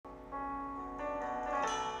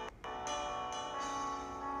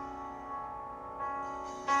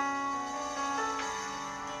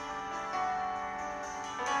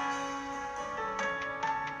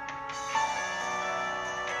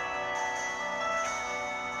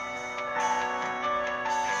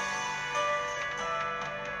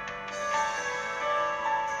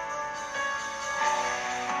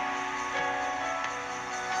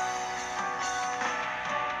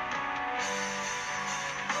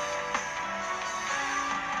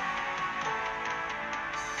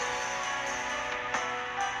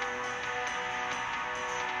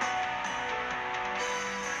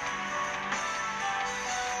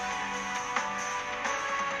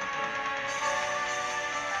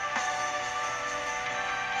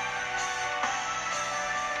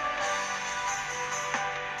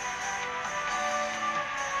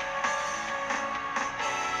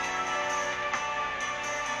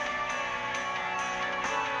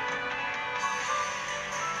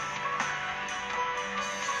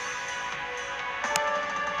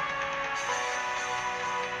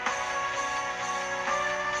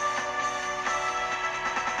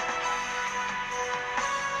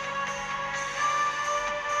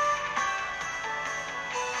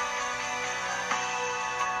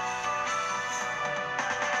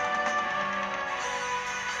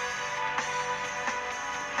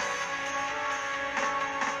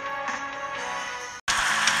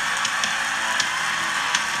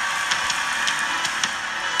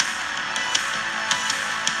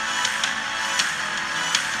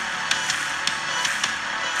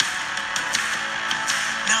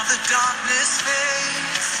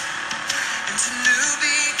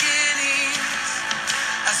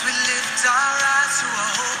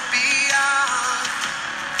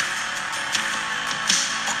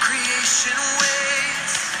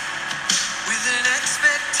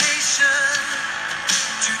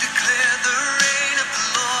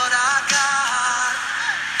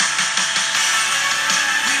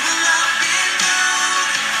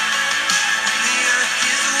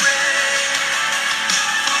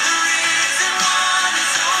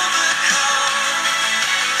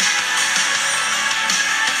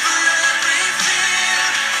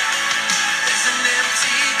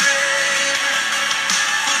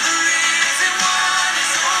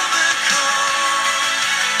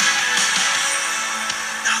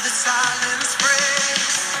silence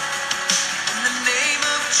breaks in the name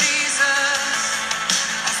of Jesus.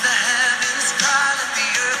 As the heavens cry, let the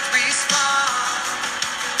earth respond.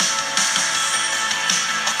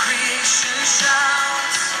 All creation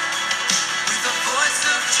shouts with a voice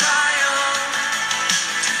of triumph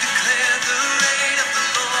to declare the reign of the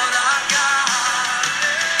Lord our God.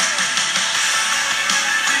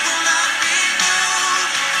 We will not be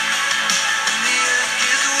moved when the earth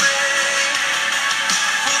gives way,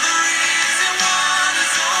 for the risen one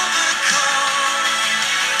is overcome.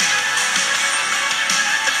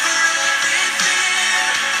 And for every fear,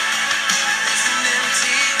 there's an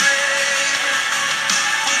empty grave,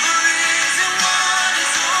 for the risen one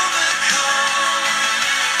is overcome.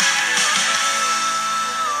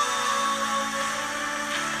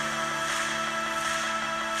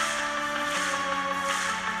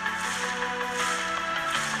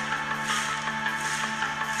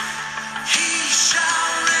 He shall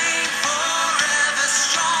reign forever,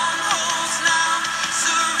 strongholds now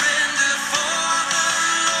surrender, for the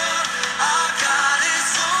Lord our God is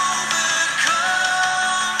overcome.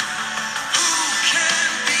 Who can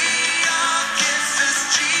be against us?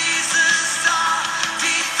 Jesus our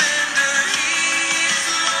defender, He is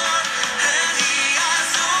Lord and He has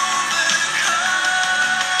overcome.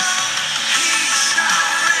 He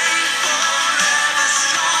shall reign forever,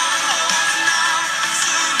 strongholds now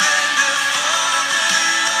surrender, for the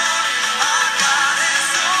Lord our God is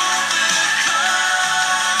overcome.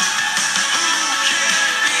 Who can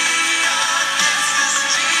be against us?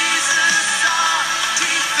 Jesus our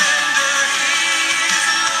defender, He is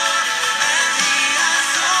Lord and He has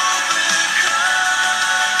overcome.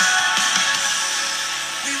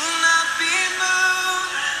 We will not be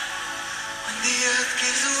moved when the earth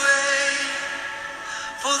gives way,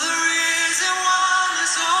 for the risen one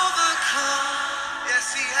is overcome.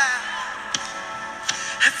 Yes, He has.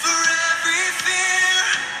 And for every fear,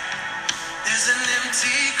 there's an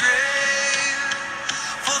empty grave,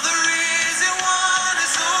 for the risen one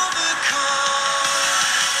is overcome.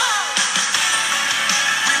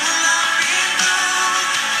 We will not be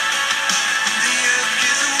moved when the earth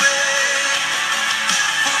gives way,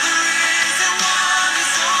 for the risen one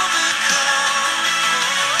is overcome.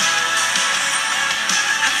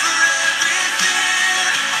 And for every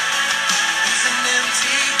fear, there's an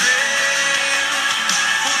empty grave,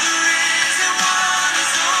 for the risen one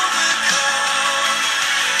is overcome.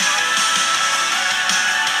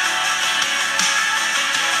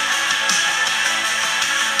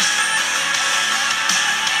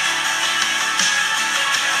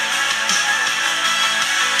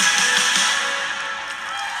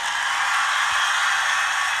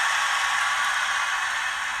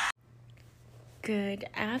 Good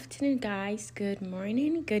afternoon, guys. Good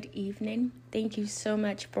morning, good evening. Thank you so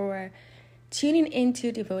much for tuning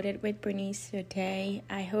into Devoted with Bernice today.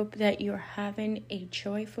 I hope that you're having a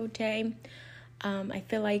joyful day. I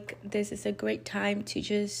feel like this is a great time to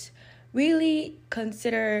just really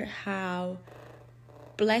consider how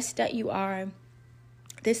blessed that you are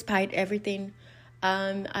despite everything.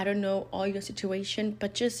 I don't know all your situation,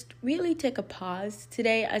 but just really take a pause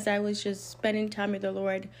today as I was just spending time with the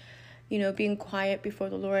Lord, being quiet before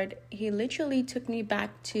the Lord. He literally took me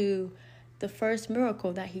back to the first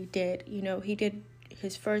miracle that he did. He did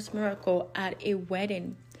his first miracle at a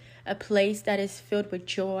wedding, a place that is filled with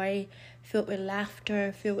joy, filled with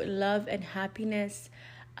laughter, filled with love and happiness,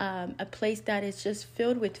 a place that is just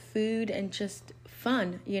filled with food and just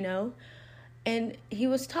fun, And he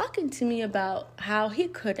was talking to me about how he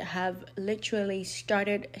could have literally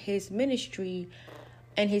started his ministry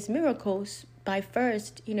and his miracles by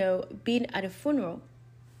first, being at a funeral.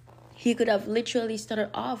 He could have literally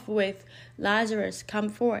started off with Lazarus, come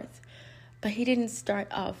forth. But he didn't start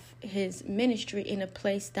off his ministry in a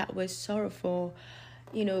place that was sorrowful,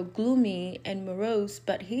 gloomy and morose.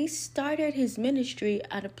 But he started his ministry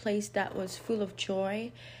at a place that was full of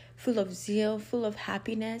joy, full of zeal, full of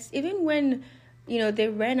happiness. Even when, they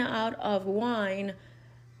ran out of wine,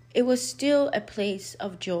 it was still a place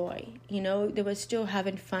of joy. They were still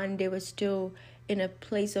having fun. They were still in a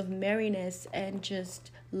place of merriness and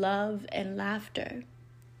just love and laughter.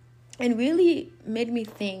 And really made me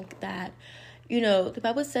think that, the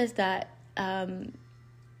Bible says that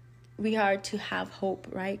we are to have hope,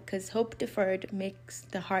 right? Because hope deferred makes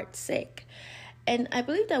the heart sick. And I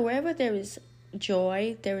believe that wherever there is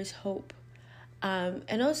joy, there is hope.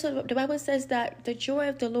 And also the Bible says that the joy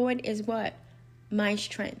of the Lord is what? My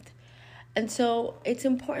strength. And so it's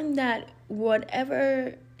important that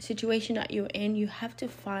whatever situation that you're in, you have to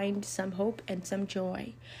find some hope and some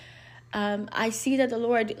joy. I see that the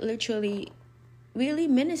Lord literally really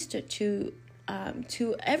ministered to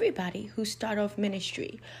to everybody who start off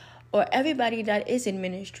ministry, or everybody that is in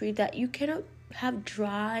ministry, that you cannot have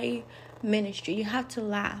dry ministry. You have to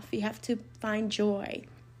laugh. You have to find joy.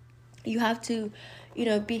 You have to,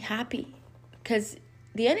 be happy, because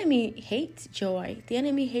the enemy hates joy. The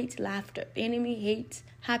enemy hates laughter. The enemy hates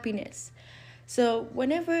happiness. So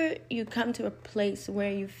whenever you come to a place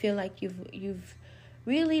where you feel like you've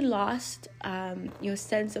really lost your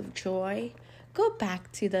sense of joy, go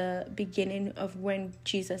back to the beginning of when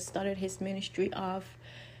Jesus started his ministry off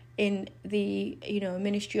in the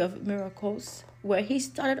ministry of miracles, where he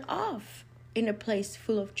started off in a place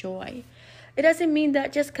full of joy. It doesn't mean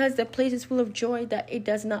that just because the place is full of joy that it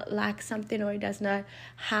does not lack something, or it does not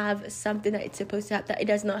have something that it's supposed to have, that it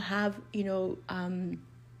does not have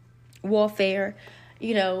warfare.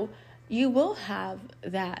 You will have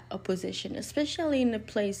that opposition, especially in a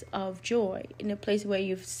place of joy, in a place where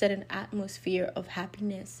you've set an atmosphere of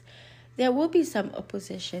happiness. There will be some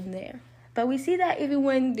opposition there. But we see that even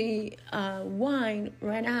when the wine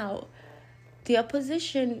ran out, the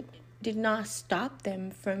opposition did not stop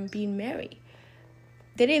them from being merry.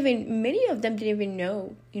 Many of them didn't even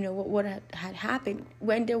know, what had happened.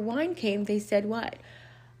 When the wine came, they said what?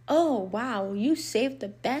 Oh, wow, you saved the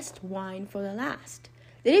best wine for the last.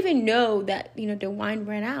 They didn't even know that, the wine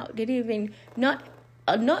ran out. They didn't even,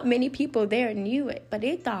 not many people there knew it, but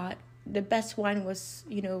they thought the best wine was,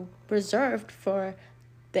 reserved for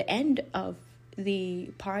the end of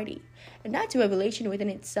the party. And that's a revelation within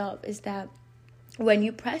itself, is that when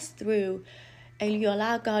you press through and you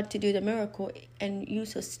allow God to do the miracle, and you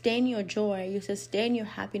sustain your joy, you sustain your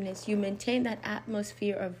happiness, you maintain that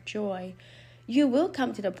atmosphere of joy, you will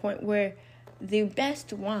come to the point where the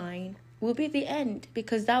best wine will be the end,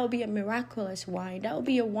 because that will be a miraculous wine. That will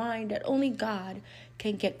be a wine that only God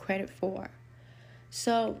can get credit for.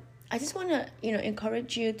 So I just want to,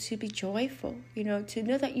 encourage you to be joyful, to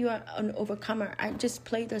know that you are an overcomer. I just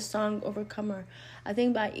played the song Overcomer, I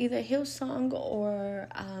think by either Hillsong or,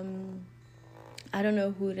 I don't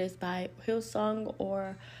know who it is, by Hillsong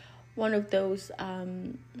or one of those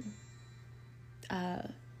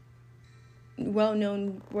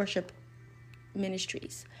well-known worship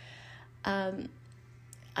ministries.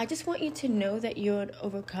 I just want you to know that you're an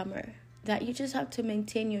overcomer, that you just have to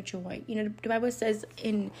maintain your joy. The Bible says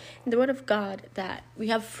in the Word of God that we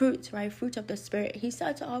have fruits, right? Fruit of the Spirit. He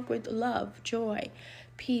starts off with love, joy,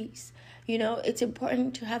 peace. It's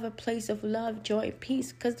important to have a place of love, joy,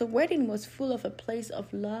 peace, because the wedding was full of a place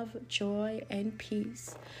of love, joy, and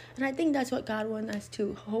peace. And I think that's what God wants us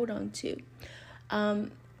to hold on to.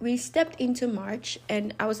 We stepped into March,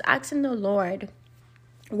 and I was asking the Lord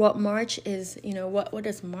what March is, what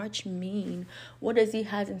does March mean? What does he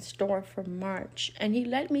has in store for March? And he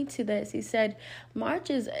led me to this. He said, March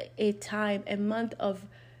is a month of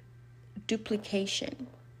duplication,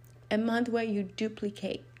 a month where you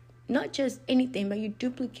duplicate, not just anything, but you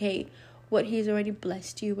duplicate what he's already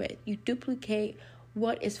blessed you with. You duplicate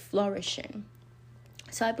what is flourishing.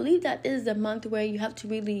 So I believe that this is a month where you have to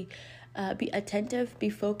really be attentive, be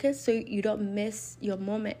focused, so you don't miss your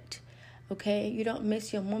moment. Okay, you don't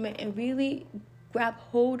miss your moment, and really grab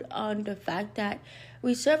hold on the fact that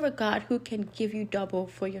we serve a God who can give you double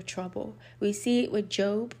for your trouble. We see it with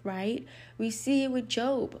Job, right? We see it with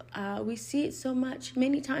Job. We see it so much,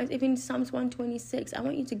 many times, even Psalms 126. I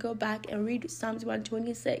want you to go back and read Psalms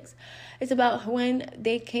 126. It's about when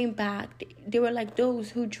they came back. They were like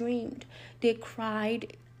those who dreamed. They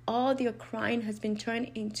cried. All their crying has been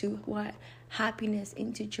turned into what? Happiness,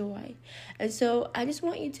 into joy. And so I just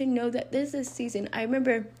want you to know that this is a season. I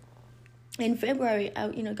remember in February,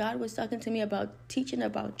 God was talking to me about teaching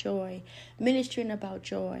about joy, ministering about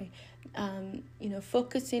joy,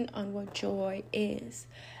 focusing on what joy is.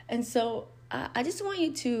 And so I just want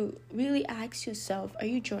you to really ask yourself, are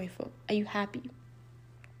you joyful? Are you happy?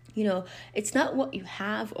 It's not what you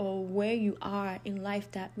have or where you are in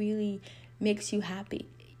life that really makes you happy.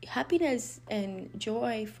 Happiness and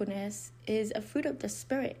joyfulness is a fruit of the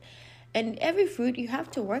Spirit. And every fruit, you have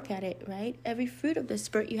to work at it, right? Every fruit of the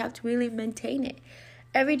Spirit, you have to really maintain it.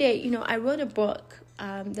 Every day, I wrote a book,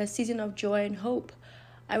 The Season of Joy and Hope.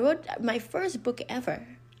 I wrote my first book ever.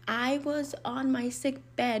 I was on my sick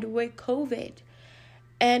bed with COVID.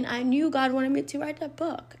 And I knew God wanted me to write that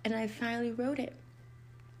book. And I finally wrote it.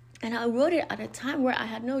 And I wrote it at a time where I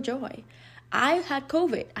had no joy. I had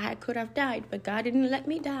COVID. I could have died, but God didn't let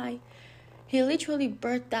me die. He literally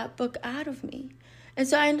birthed that book out of me. And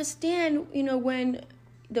so I understand, when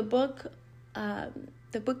the book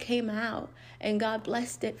came out and God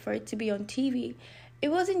blessed it for it to be on TV, it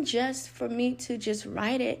wasn't just for me to just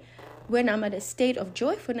write it, when I'm at a state of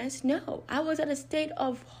joyfulness. No, I was at a state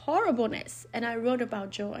of horribleness, and I wrote about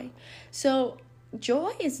joy. So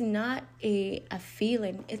joy is not a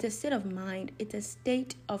feeling. It's a state of mind. It's a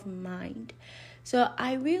state of mind. So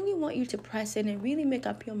I really want you to press in and really make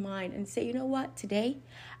up your mind and say, you know what, today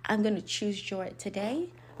I'm going to choose joy. Today,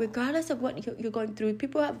 regardless of what you're going through,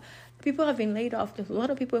 people have been laid off. There's a lot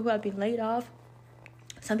of people who have been laid off.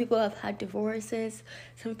 Some people have had divorces.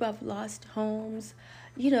 Some people have lost homes,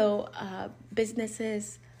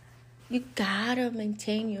 businesses. You gotta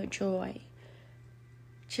maintain your joy,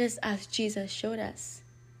 just as Jesus showed us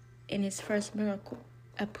in his first miracle,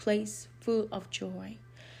 a place full of joy.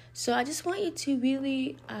 So I just want you to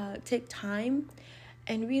really take time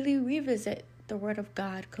and really revisit the Word of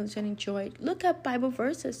God concerning joy. Look up Bible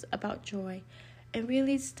verses about joy and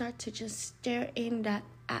really start to just stir in that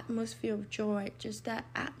atmosphere of joy, just that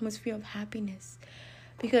atmosphere of happiness.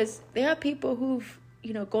 Because there are people who've,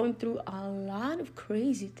 going through a lot of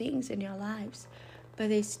crazy things in their lives, but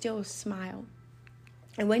they still smile.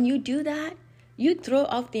 And when you do that, you throw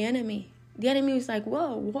off the enemy. The enemy is like,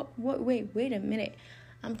 whoa, wait a minute.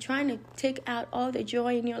 I'm trying to take out all the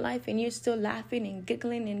joy in your life and you're still laughing and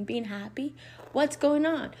giggling and being happy. What's going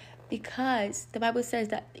on? Because the Bible says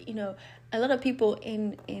that, a lot of people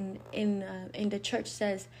in the church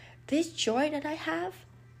says, this joy that I have,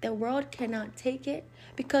 the world cannot take it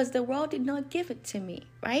because the world did not give it to me,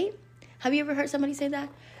 right? Have you ever heard somebody say that?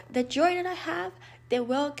 The joy that I have, the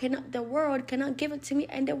world cannot give it to me,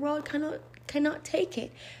 and the world cannot take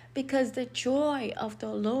it, because the joy of the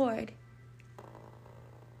Lord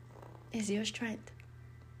is your strength.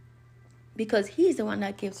 Because he's the one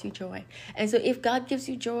that gives you joy. And so if God gives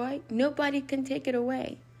you joy, nobody can take it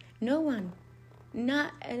away. No one.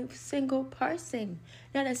 Not a single person.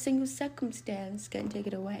 Not a single circumstance can take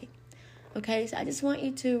it away. Okay, so I just want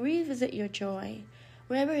you to revisit your joy.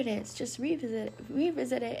 Wherever it is, just revisit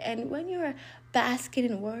it. And when you're basking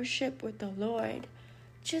in worship with the Lord,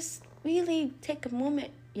 just really take a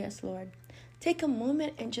moment. Yes, Lord. Take a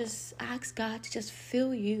moment and just ask God to just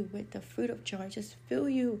fill you with the fruit of joy. Just fill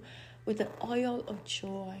you with the oil of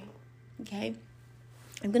joy. Okay?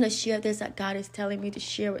 I'm going to share this that God is telling me to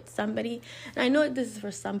share with somebody. And I know this is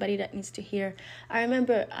for somebody that needs to hear. I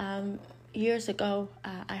remember years ago,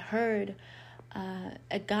 I heard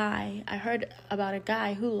about a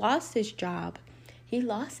guy who lost his job. He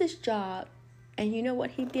lost his job. And you know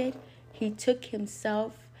what he did? He took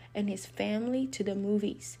himself and his family to the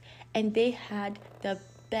movies. And they had the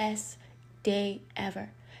best day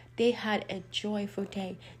ever. They had a joyful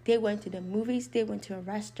day. They went to the movies. They went to a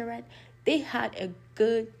restaurant. They had a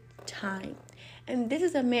good time. And this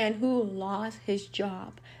is a man who lost his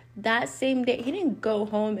job. That same day, he didn't go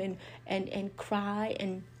home and cry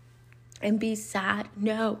and be sad.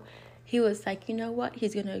 No, he was like, you know what?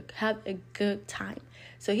 He's going to have a good time.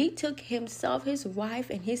 So he took himself, his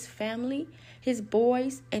wife, and his family, his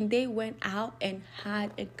boys, and they went out and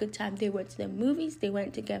had a good time. They went to the movies. They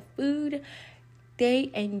went to get food.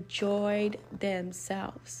 They enjoyed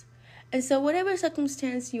themselves. And so whatever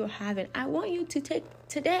circumstance you're having, I want you to take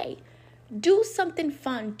today. Do something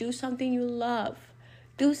fun. Do something you love.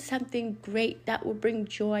 Do something great that will bring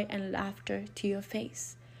joy and laughter to your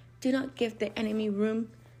face. Do not give the enemy room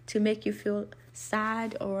to make you feel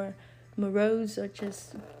sad or morose or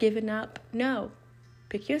just giving up. No.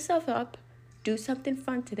 Pick yourself up. Do something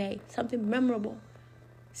fun today. Something memorable.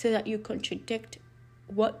 So that you contradict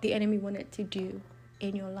what the enemy wanted to do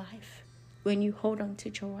in your life. When you hold on to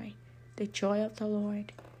joy. The joy of the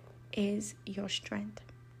Lord is your strength.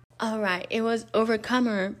 All right. It was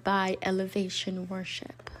Overcomer by Elevation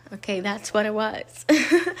Worship. Okay, that's what it was.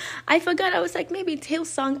 I forgot. I was like, maybe it's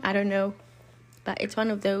Hillsong. I don't know. But it's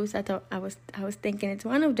one of those. I was thinking it's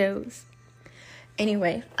one of those.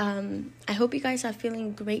 Anyway, I hope you guys are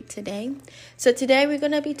feeling great today. So today we're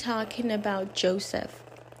going to be talking about Joseph.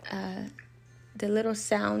 The little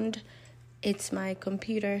sound, it's my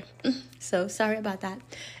computer. So sorry about that.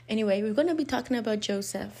 Anyway, we're going to be talking about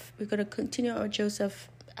Joseph. We're going to continue our Joseph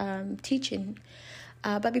teaching.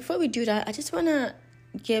 But before we do that, I just want to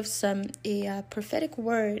give a prophetic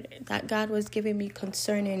word that God was giving me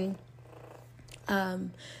concerning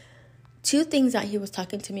two things that he was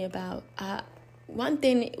talking to me about. One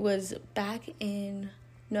thing was back in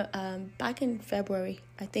February,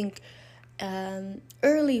 I think,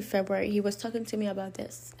 early February, he was talking to me about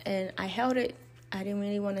this, and I held it. I didn't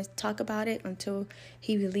really want to talk about it until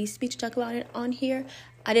he released me to talk about it on here.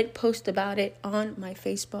 I did post about it on my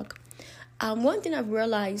Facebook. One thing I've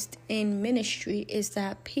realized in ministry is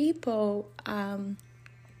that people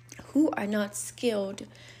who are not skilled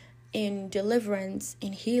in deliverance,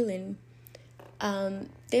 in healing,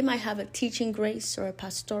 They might have a teaching grace or a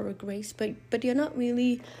pastoral grace, but you're not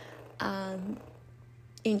really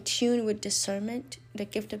in tune with discernment, the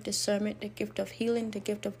gift of discernment, the gift of healing, the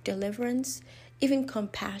gift of deliverance, even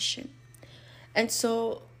compassion. And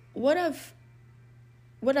so what I've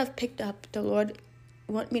picked up, the Lord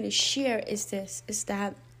want me to share is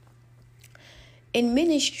that in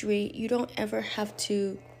ministry, you don't ever have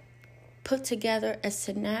to put together a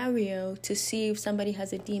scenario to see if somebody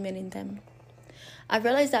has a demon in them. I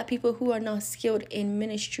realize that people who are not skilled in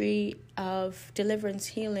ministry of deliverance,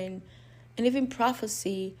 healing, and even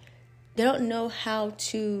prophecy, they don't know how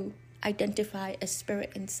to identify a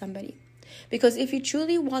spirit in somebody. Because if you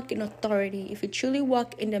truly walk in authority, if you truly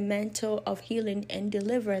walk in the mantle of healing and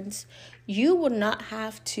deliverance, you will not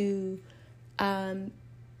have to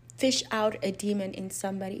fish out a demon in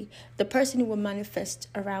somebody. The person will manifest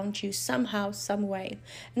around you somehow, some way.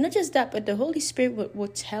 And not just that, but the Holy Spirit will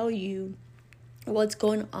tell you what's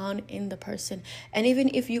going on in the person. And even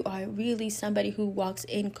if you are really somebody who walks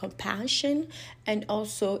in compassion and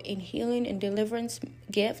also in healing and deliverance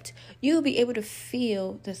gift, you'll be able to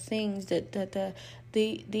feel the things that the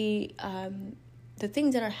things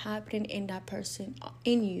that are happening in that person,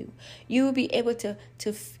 in you. You will be able to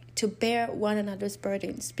bear one another's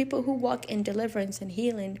burdens. People who walk in deliverance and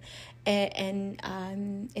healing and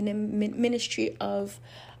in a ministry of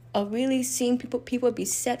really seeing people be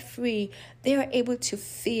set free, they are able to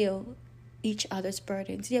feel each other's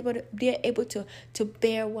burdens. They're able to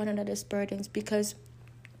bear one another's burdens, because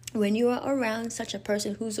when you are around such a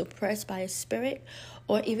person who's oppressed by a spirit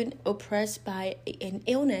or even oppressed by an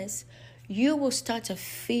illness, you will start to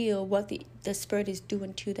feel what the spirit is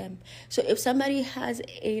doing to them. So if somebody has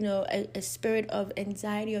a spirit of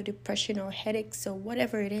anxiety or depression or headaches or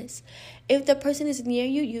whatever it is, if the person is near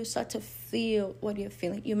you, you start to feel what you're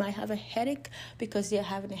feeling. You might have a headache because they're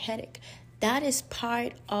having a headache. That is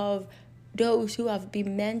part of those who have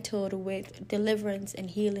been mentored with deliverance and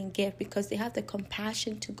healing gift, because they have the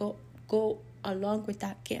compassion to go along with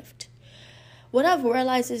that gift. What I've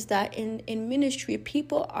realized is that in ministry,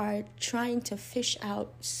 people are trying to fish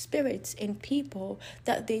out spirits in people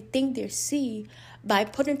that they think they see by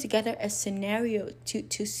putting together a scenario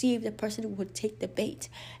to see if the person would take the bait.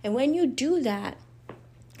 And when you do that,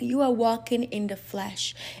 you are walking in the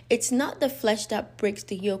flesh. It's not the flesh that breaks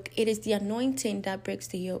the yoke. It is the anointing that breaks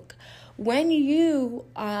the yoke. When you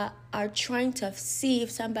are trying to see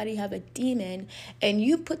if somebody have a demon and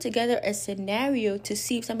you put together a scenario to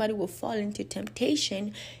see if somebody will fall into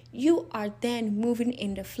temptation, you are then moving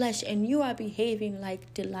in the flesh and you are behaving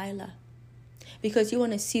like Delilah. Because you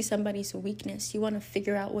want to see somebody's weakness. You want to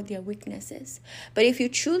figure out what their weakness is. But if you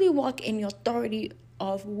truly walk in the authority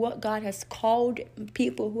of what God has called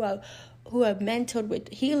people who are mentored with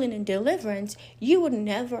healing and deliverance, you would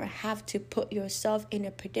never have to put yourself in a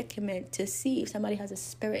predicament to see if somebody has a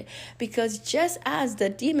spirit. Because just as the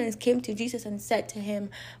demons came to Jesus and said to him,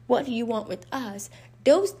 "What do you want with us?"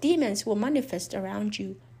 those demons will manifest around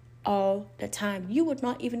you all the time. You would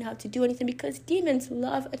not even have to do anything, because demons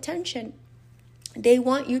love attention. They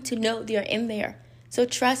want you to know they're in there. So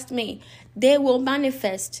trust me, they will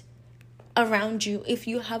manifest around you if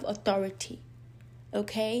you have authority.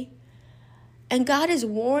 Okay? And God is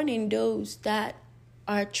warning those that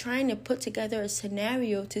are trying to put together a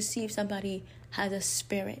scenario to see if somebody has a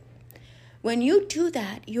spirit. When you do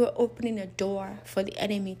that, you're opening a door for the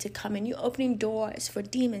enemy to come in. You're opening doors for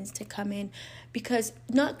demons to come in, because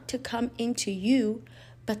not to come into you,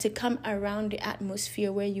 but to come around the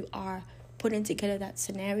atmosphere where you are putting together that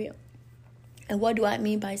scenario. And what do I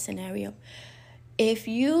mean by scenario? If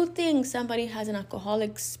you think somebody has an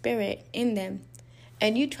alcoholic spirit in them,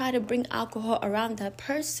 and you try to bring alcohol around that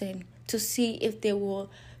person to see if they will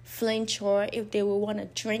flinch or if they will want to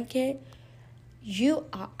drink it, you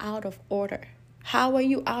are out of order. How are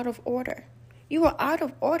you out of order? You are out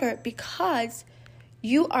of order because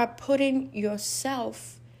you are putting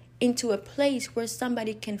yourself into a place where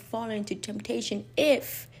somebody can fall into temptation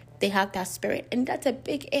if they have that spirit. And that's a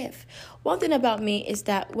big if. One thing about me is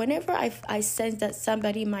that whenever I sense that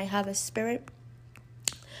somebody might have a spirit,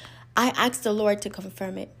 I ask the Lord to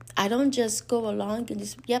confirm it. I don't just go along and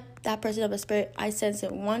just, that person have a spirit. I sense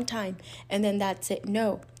it one time and then that's it.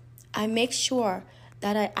 No. I make sure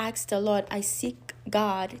that I ask the Lord. I seek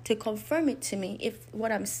God to confirm it to me if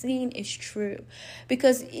what I'm seeing is true.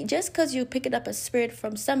 Because just because you pick it up a spirit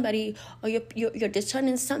from somebody, or you're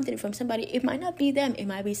discerning something from somebody, it might not be them. It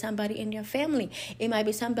might be somebody in your family. It might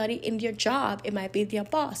be somebody in your job. It might be their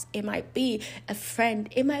boss. It might be a friend.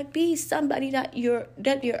 It might be somebody that you're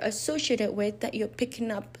associated with, that you're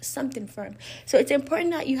picking up something from. So it's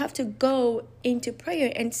important that you have to go into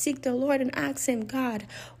prayer and seek the Lord and ask him, God,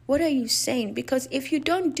 what are you saying? Because if you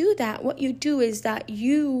don't do that, what you do is that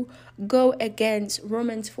you go against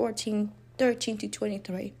Romans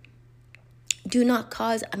 14:13-23. Do not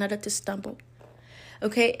cause another to stumble.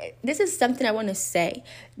 Okay, this is something I want to say.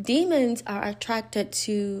 Demons are attracted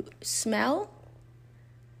to smell,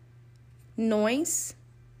 noise,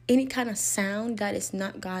 any kind of sound that is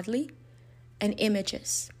not godly, and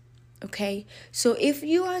images. Okay, so if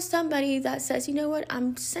you are somebody that says, you know what,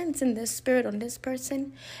 I'm sensing the spirit on this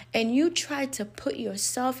person, and you try to put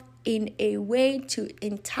yourself in a way to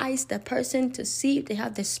entice the person to see if they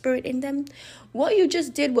have the spirit in them, what you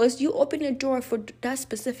just did was you opened a door for that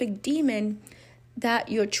specific demon that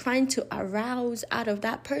you're trying to arouse out of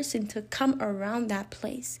that person to come around that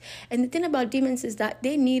place. And the thing about demons is that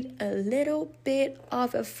they need a little bit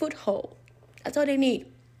of a foothold. That's all they need.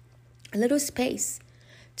 A little space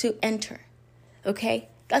to enter. Okay,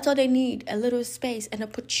 that's all they need, a little space and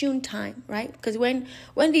opportune time, right? Because when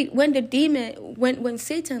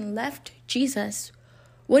Satan left Jesus,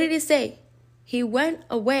 what did he say? He went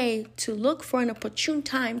away to look for an opportune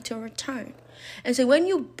time to return. And so when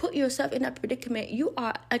you put yourself in that predicament, you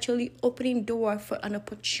are actually opening door for an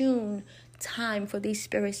opportune time for these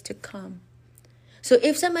spirits to come. So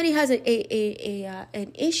if somebody has an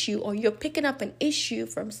issue, or you're picking up an issue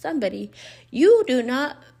from somebody, you do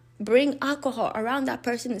not bring alcohol around that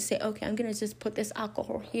person and say, okay, I'm going to just put this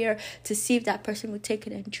alcohol here to see if that person will take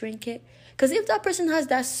it and drink it. Because if that person has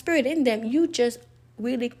that spirit in them, you just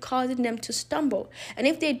really causing them to stumble. And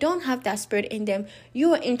if they don't have that spirit in them,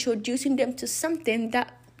 you are introducing them to something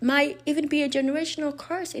that might even be a generational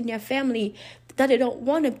curse in their family that they don't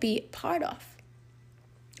want to be part of.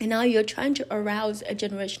 And now you're trying to arouse a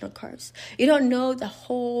generational curse. You don't know the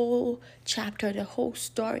whole chapter, the whole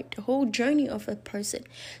story, the whole journey of a person.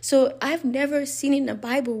 So I've never seen in the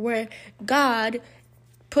Bible where God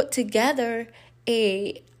put together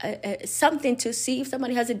a something to see if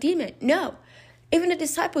somebody has a demon. No. Even the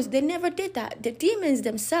disciples, they never did that. The demons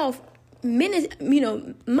themselves,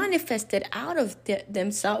 manifested out of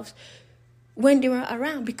themselves when they were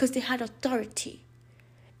around, because they had authority.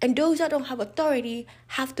 And those that don't have authority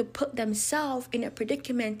have to put themselves in a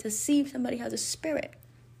predicament to see if somebody has a spirit.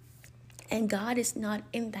 And God is not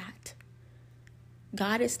in that.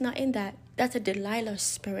 God is not in that. That's a Delilah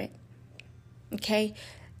spirit. Okay?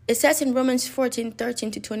 It says in Romans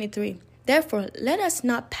 14:13-23, therefore, let us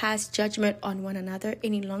not pass judgment on one another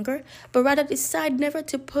any longer, but rather decide never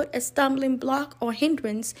to put a stumbling block or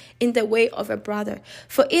hindrance in the way of a brother.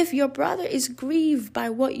 For if your brother is grieved by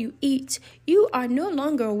what you eat, you are no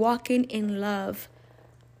longer walking in love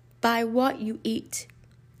by what you eat.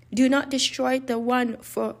 Do not destroy the one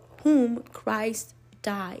for whom Christ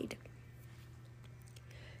died.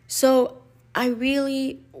 So I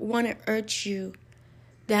really want to urge you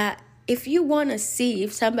that if you want to see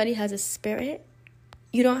if somebody has a spirit,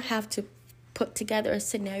 you don't have to put together a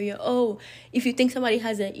scenario. Oh, if you think somebody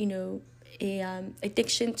has addiction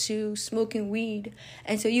to smoking weed,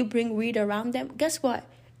 and so you bring weed around them, guess what?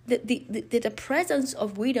 The presence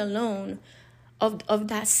of weed alone, of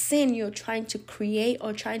that sin you're trying to create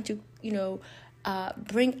or trying to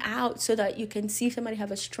bring out so that you can see if somebody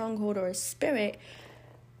have a stronghold or a spirit,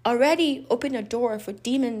 already open a door for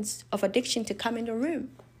demons of addiction to come in the room.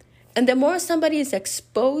 And the more somebody is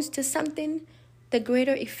exposed to something, the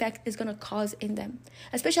greater effect is going to cause in them.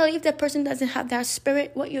 Especially if that person doesn't have that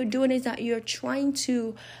spirit, what you're doing is that you're trying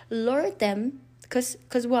to lure them, because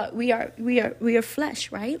what we are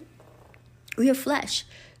flesh, right? We are flesh.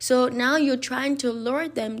 So now you're trying to lure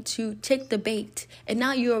them to take the bait, and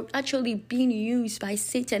now you're actually being used by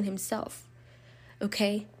Satan himself.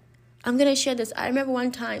 Okay? I'm going to share this. I remember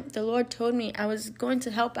one time the Lord told me I was going to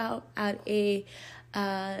help out at a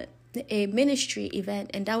ministry event,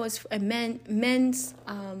 and that was a men's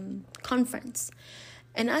conference.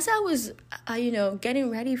 And as I was getting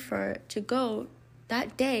ready to go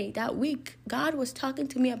that day, that week, God was talking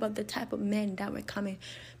to me about the type of men that were coming,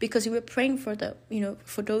 because we were praying for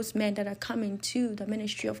for those men that are coming to the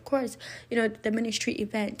ministry. Of course, the ministry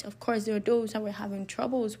event, of course, there are those that were having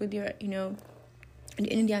troubles with their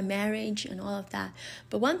in their marriage and all of that.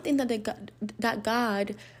 But one thing that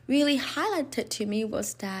God really highlighted to me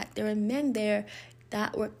was that there were men there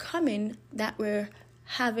that were coming that were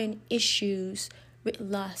having issues with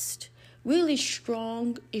lust, really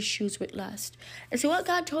strong issues with lust. And so what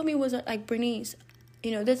God told me was like, Bernice,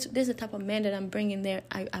 this is the type of man that I'm bringing there.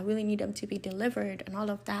 I really need them to be delivered and all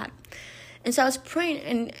of that. And so I was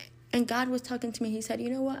praying, and God was talking to me. He said, you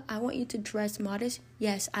know what? I want you to dress modest.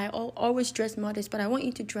 Yes, I always dress modest, but I want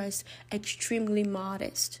you to dress extremely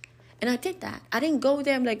modest. And I did that. I didn't go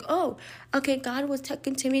there. I'm like, oh, okay, God was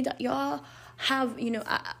talking to me that y'all have,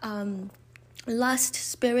 lust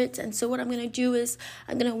spirits. And so what I'm going to do is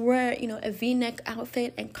I'm going to wear, a V-neck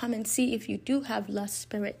outfit and come and see if you do have lust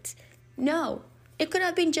spirits. No. It could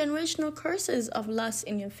have been generational curses of lust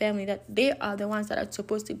in your family that they are the ones that are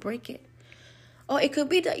supposed to break it. Or it could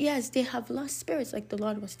be that, yes, they have lust spirits like the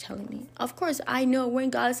Lord was telling me. Of course, I know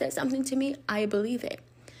when God says something to me, I believe it.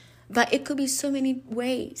 But it could be so many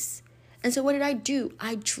ways. And so what did I do?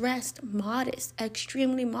 I dressed modest,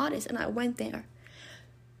 extremely modest, and I went there.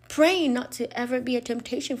 Praying not to ever be a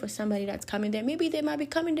temptation for somebody that's coming there. Maybe they might be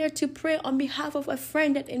coming there to pray on behalf of a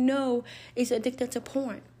friend that they know is addicted to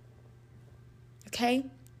porn. Okay?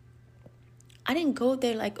 I didn't go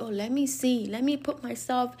there like, oh, let me see. Let me put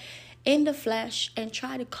myself in the flesh and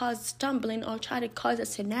try to cause stumbling or try to cause a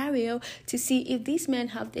scenario to see if these men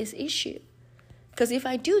have this issue. Because if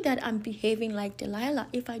I do that, I'm behaving like Delilah.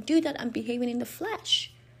 If I do that, I'm behaving in the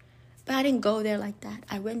flesh. But I didn't go there like that.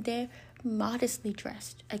 I went there modestly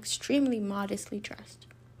dressed, extremely modestly dressed.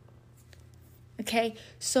 Okay,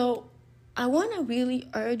 so I want to really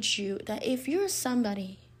urge you that if you're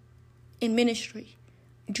somebody in ministry,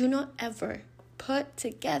 do not ever put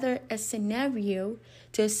together a scenario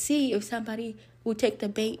to see if somebody will take the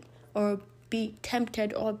bait or be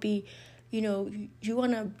tempted or be, you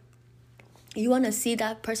want to see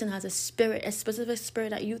that person has a spirit, a specific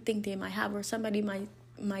spirit that you think they might have, or somebody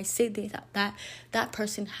might say that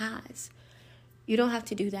person has. You don't have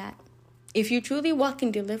to do that. If you truly walk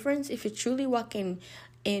in deliverance, if you truly walk in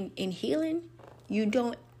healing, you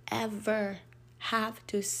don't ever have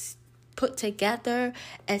to put together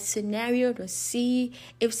a scenario to see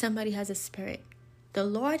if somebody has a spirit. The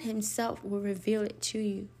Lord himself will reveal it to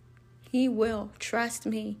you. He will. Trust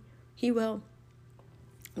me. He will.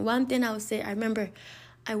 One thing I would say, I remember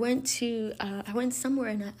I went somewhere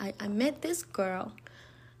and I met this girl,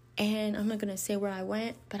 and I'm not going to say where I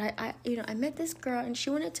went, but I met this girl and she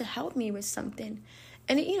wanted to help me with something.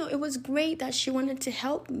 And, it was great that she wanted to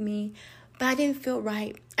help me, but I didn't feel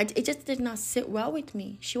right. It just did not sit well with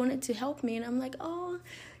me. She wanted to help me, and I'm like, oh,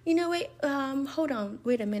 hold on,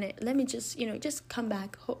 wait a minute. Let me just come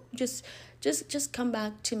back. Just come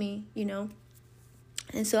back to me,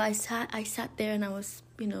 And so I sat there and I was,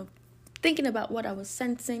 thinking about what I was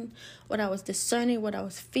sensing, what I was discerning, what I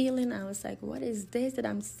was feeling. I was like, what is this that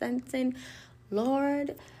I'm sensing,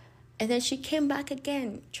 Lord? And then she came back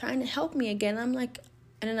again, trying to help me again. I'm like,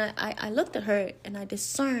 and then I looked at her and I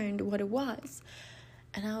discerned what it was.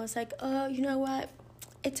 And I was like, oh, you know what?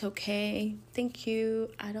 It's okay. Thank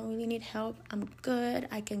you. I don't really need help. I'm good.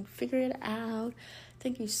 I can figure it out.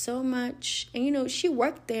 Thank you so much. And, she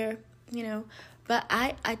worked there, but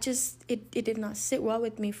I just, it did not sit well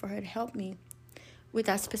with me for her to help me with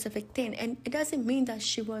that specific thing. And it doesn't mean that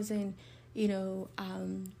she wasn't,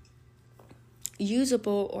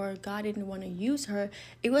 usable or God didn't want to use her.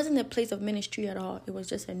 It wasn't a place of ministry at all. It was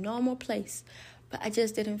just a normal place. But I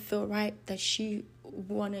just didn't feel right that she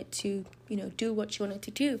wanted to, do what she wanted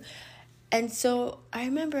to do. And so I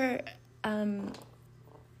remember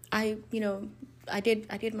I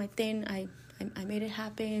did my thing. I made it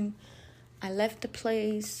happen. I left the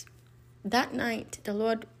place. That night, the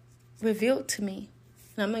Lord revealed to me,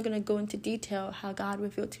 and I'm not going to go into detail how God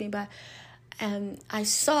revealed to me, but I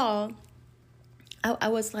saw, I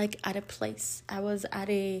was like at a place. I was at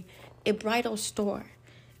a bridal store,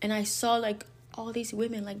 and I saw like all these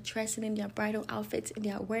women like dressing in their bridal outfits, in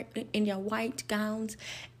their white gowns.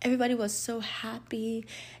 Everybody was so happy.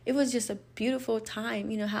 It was just a beautiful time.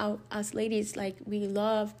 You know how us ladies, like, we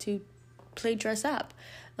love to play dress up.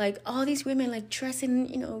 Like all these women like dressing,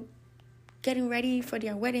 getting ready for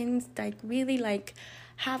their weddings, like really like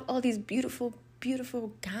have all these beautiful,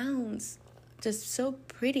 beautiful gowns, just so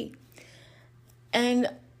pretty. And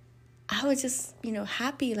I was just,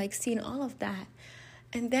 happy like seeing all of that.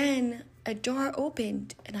 And then a door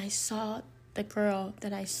opened and I saw the girl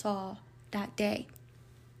that I saw that day.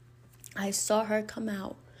 I saw her come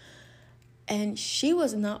out, and she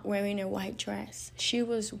was not wearing a white dress. She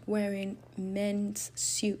was wearing men's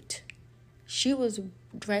suit. She was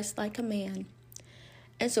dressed like a man.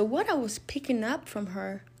 And so what I was picking up from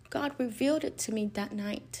her, God revealed it to me that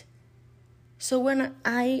night. So when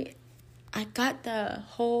I got the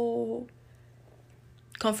whole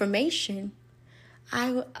confirmation,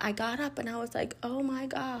 I got up and I was like, oh my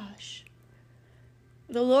gosh.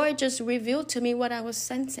 The Lord just revealed to me what I was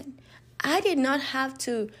sensing. I did not have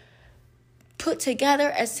to put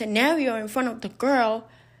together a scenario in front of the girl,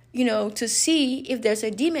 to see if there's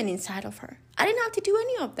a demon inside of her. I didn't have to do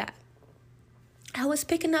any of that. I was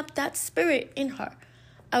picking up that spirit in her.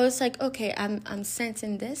 I was like, okay, I'm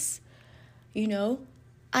sensing this,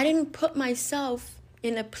 I didn't put myself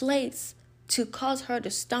in a place to cause her to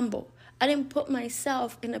stumble. I didn't put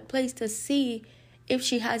myself in a place to see if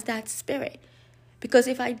she has that spirit. Because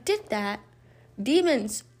if I did that,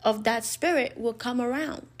 demons of that spirit will come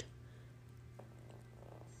around.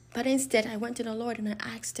 But instead, I went to the Lord and I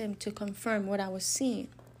asked him to confirm what I was seeing.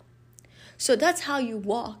 So that's how you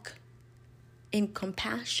walk in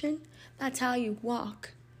compassion. That's how you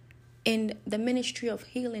walk in the ministry of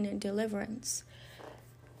healing and deliverance.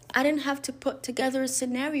 I didn't have to put together a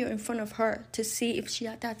scenario in front of her to see if she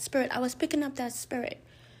had that spirit. I was picking up that spirit.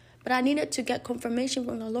 But I needed to get confirmation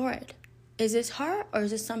from the Lord. Is this her, or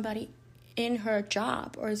is this somebody in her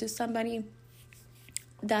job? Or is this somebody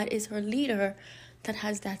that is her leader that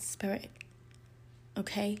has that spirit?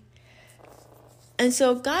 Okay? And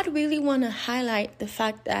so God really want to highlight the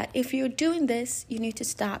fact that if you're doing this, you need to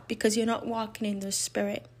stop, because you're not walking in the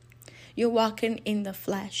spirit. You're walking in the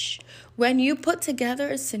flesh. When you put together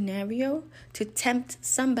a scenario to tempt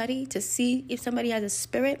somebody to see if somebody has a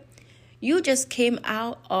spirit, you just came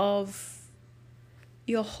out of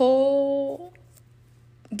your whole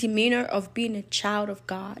demeanor of being a child of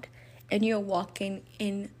God, and you're walking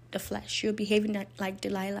in the flesh. You're behaving like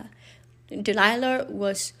Delilah. Delilah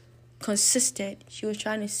was consistent. She was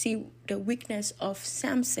trying to see the weakness of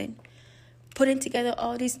Samson, putting together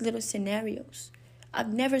all these little scenarios.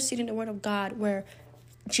 I've never seen in the Word of God where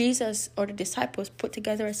Jesus or the disciples put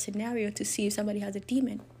together a scenario to see if somebody has a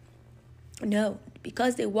demon. No,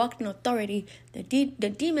 because they walked in authority, the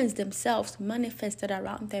demons themselves manifested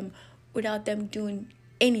around them without them doing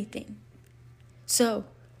anything. So,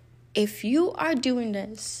 if you are doing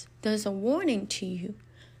this, there's a warning to you.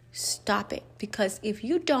 Stop it. Because if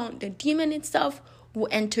you don't, the demon itself will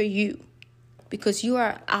enter you, because you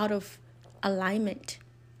are out of alignment.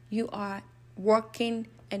 You are working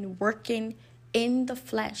in the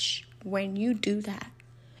flesh when you do that.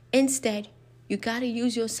 Instead, you got to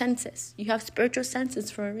use your senses. You have spiritual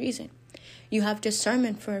senses for a reason. You have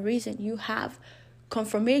discernment for a reason. You have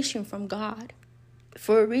confirmation from God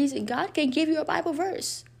for a reason. God can give you a Bible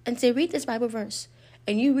verse and say, read this Bible verse.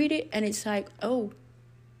 And you read it and it's like, oh,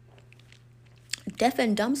 deaf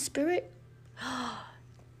and dumb spirit?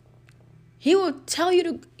 He will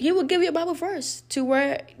give you a Bible verse to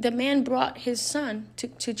where the man brought his son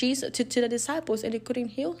to Jesus, to the disciples, and they couldn't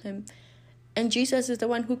heal him. And Jesus is the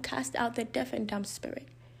one who cast out the deaf and dumb spirit.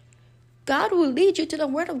 God will lead you to the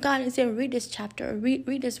Word of God and say, read this chapter, read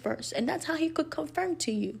this verse. And that's how he could confirm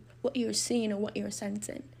to you what you're seeing or what you're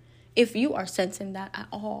sensing, if you are sensing that at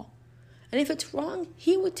all. And if it's wrong,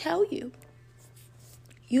 he will tell you.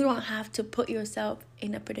 You don't have to put yourself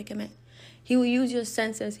in a predicament. He will use your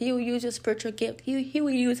senses. He will use your spiritual gift. He will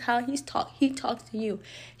use how he talks to you.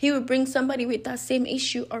 He will bring somebody with that same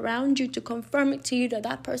issue around you to confirm it to you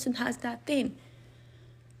that person has that thing.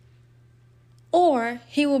 Or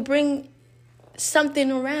he will bring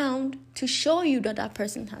something around to show you that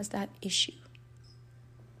person has that issue.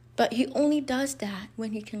 But he only does that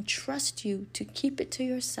when he can trust you to keep it to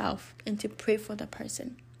yourself and to pray for the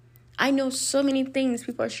person. I know so many things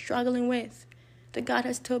people are struggling with, that God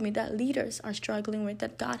has told me, that leaders are struggling with,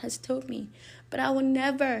 that God has told me. But I will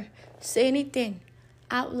never say anything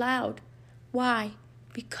out loud. Why?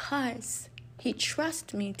 Because he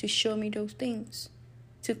trusts me to show me those things,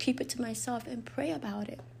 to keep it to myself and pray about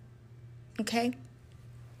it. Okay?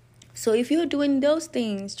 So if you're doing those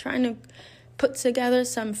things, trying to put together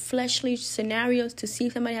some fleshly scenarios to see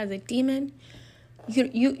if somebody has a demon,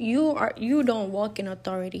 you don't walk in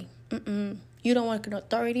authority. You don't walk in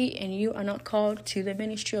authority, and you are not called to the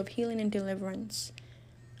ministry of healing and deliverance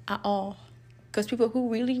at all. Because people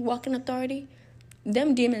who really walk in authority,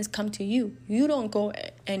 them demons come to you. You don't go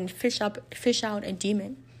and fish out a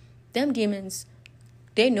demon. Them demons,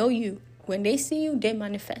 they know you. When they see you, they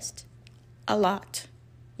manifest a lot.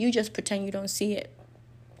 You just pretend you don't see it.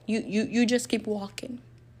 You just keep walking.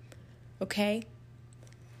 Okay?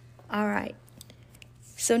 All right.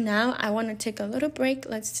 So now I want to take a little break.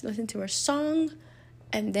 Let's listen to a song.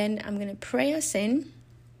 And then I'm going to pray us in,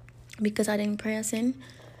 because I didn't pray us in.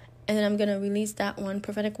 And then I'm going to release that one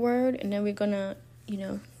prophetic word. And then we're going to,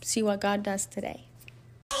 see what God does today.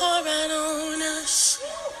 Pour out on us.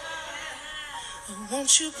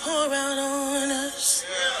 Won't you pour out on us?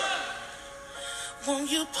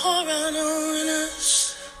 Won't you pour out on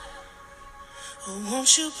us? Oh,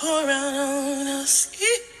 won't you pour out on us?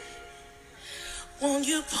 Won't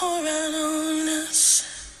you pour out on us?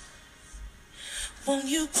 Won't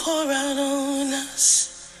you pour out on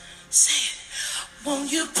us? Say it.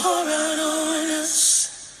 Won't you pour out on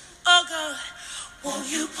us? Oh God. Won't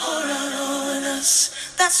you pour out on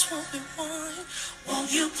us? That's what we want.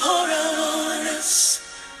 Won't you pour out on us?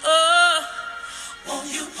 Oh,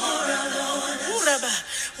 won't you pour out on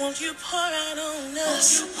us? Won't you pour out on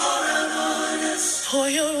us? Won't you pour out on us? Pour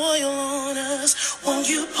your oil on us. Won't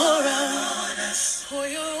you pour out on us? Pour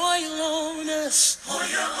your oil on us. Pour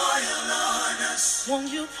your oil on us.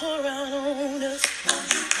 Won't you pour out on us?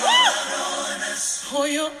 Won't you pour out on us? Pour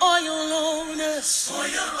your oil on us. Pour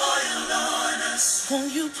your oil on us.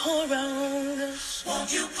 Won't you pour out on us?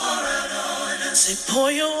 Won't you pour out on us? Say,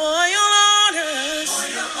 pour your oil on us. Pour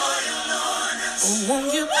your oil on us. Oh,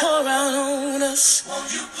 won't you pour out on us?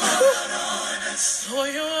 Won't you pour out on us? Pour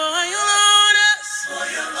your oil on us. Pour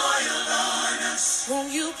your oil on us.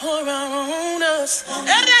 Won't you pour out on us? Won't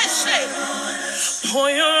you pour out on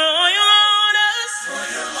us? Pour your oil on us.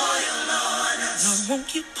 Pour your oil on us. Lord,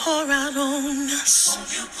 won't you pour out on us?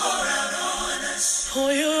 Won't you pour out on us?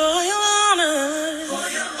 Pour your oil on us. Pour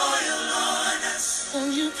your oil on us.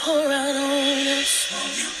 Won't you pour out on us?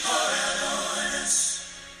 Won't you pour out on us?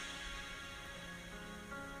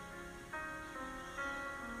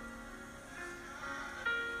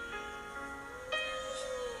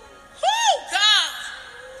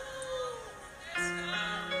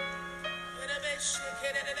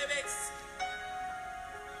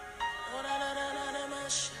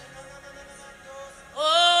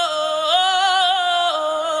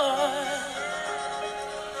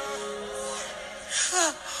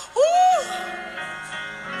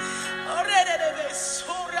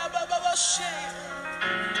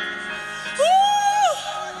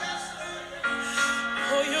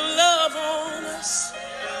 Pour your love on us.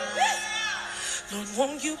 Lord,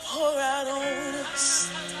 won't you pour out on us?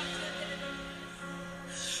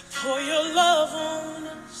 Pour your love on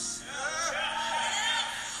us.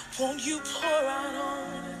 Won't you pour out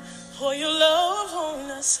on us? Pour your love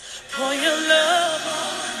on us. Pour your love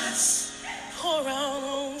on us. Pour out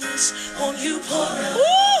on us. Won't you pour out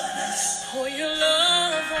on us? Pour your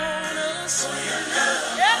love on us. Pour your love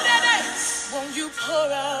on us. Won't you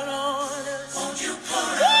pour out on us? Won't you pour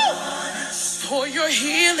out on us? Pour your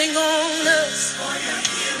healing on us. Pour your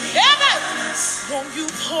healing on us. Won't you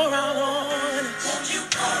pour out on us? Won't you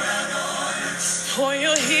pour out on us? Pour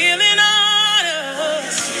your healing on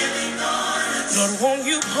us. Lord, won't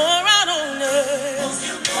you pour out on us? Won't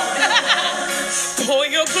you pour out on us? Pour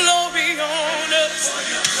your glory on us. Pour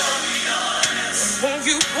your glory on us. Won't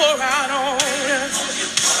you pour out on us?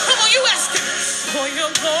 Come on, you ask him. Pour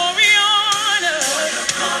your glory on us. Pour your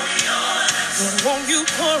glory on us. Lord, won't you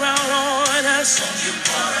pour out on us? Won't you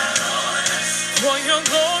pour out on us? Pour your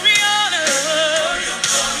glory on us. Pour your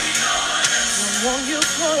glory on us. Lord, won't you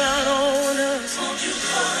pour out on us? Won't you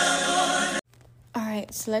pour out on us? All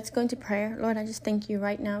right, so let's go into prayer. Lord, I just thank you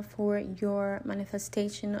right now for your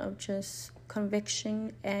manifestation of just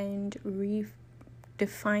conviction and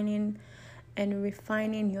redefining and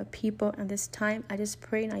refining your people at this time. I just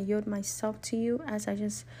pray and I yield myself to you as I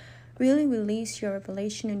just really release your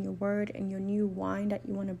revelation and your word and your new wine that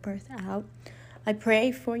you want to birth out. I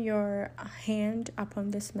pray for your hand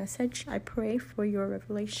upon this message. I pray for your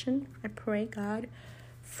revelation. I pray, God,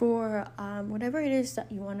 for whatever it is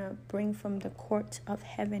that you want to bring from the court of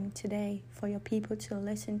heaven today for your people to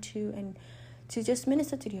listen to and to just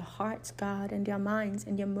minister to their hearts, God, and their minds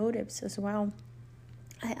and their motives as well.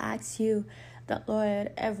 I ask you that,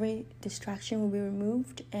 Lord, every distraction will be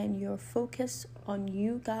removed and your focus on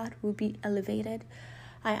you, God, will be elevated.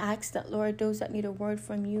 I ask that, Lord, those that need a word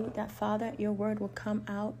from you, that, Father, your word will come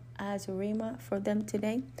out as a rhema for them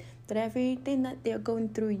today. That everything that they're going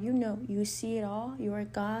through, you know, you see it all. You are a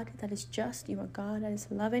God that is just. You are a God that is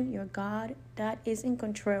loving. You're a God that is in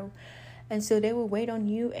control. And so they will wait on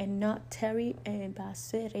you and not tarry. They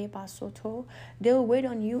will wait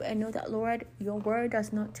on you and know that, Lord, your word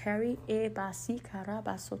does not tarry. That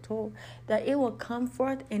it will come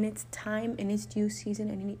forth in its time, in its due season,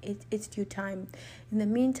 and in its due time. In the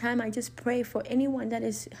meantime, I just pray for anyone that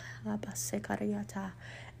is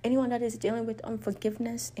dealing with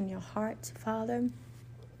unforgiveness in your heart, Father.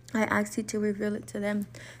 I ask you to reveal it to them,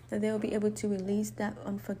 that they will be able to release that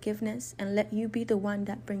unforgiveness and let you be the one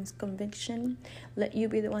that brings conviction. Let you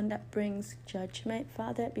be the one that brings judgment,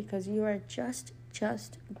 Father, because you are just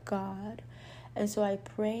God. And so I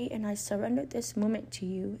pray and I surrender this moment to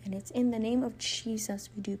you. And it's in the name of Jesus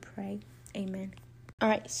we do pray. Amen. All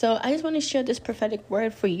right, so I just want to share this prophetic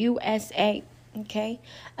word for USA. Okay,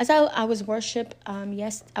 as I was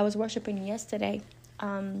I was worshiping yesterday.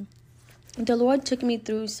 The Lord took me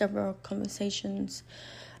through several conversations,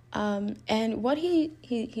 and what he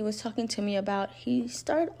was talking to me about. He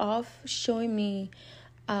started off showing me,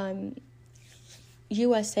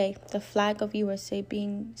 USA, the flag of USA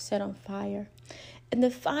being set on fire, and the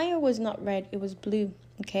fire was not red; it was blue.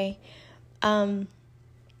 Okay,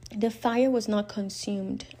 the fire was not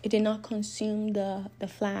consumed. It did not consume the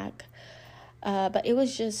flag, but it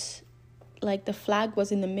was just like the flag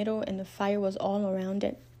was in the middle and the fire was all around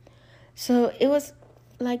it. So it was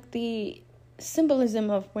like the symbolism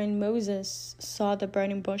of when Moses saw the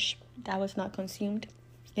burning bush that was not consumed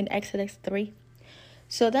in Exodus 3.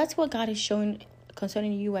 So that's what God is showing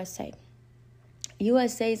concerning USA.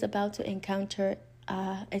 USA is about to encounter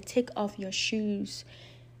a take off your shoes,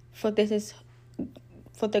 for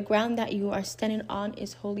the ground that you are standing on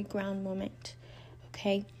is holy ground moment.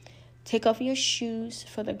 Okay, take off your shoes,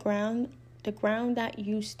 for the ground that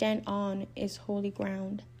you stand on is holy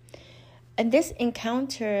ground. And this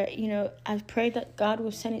encounter, I pray that God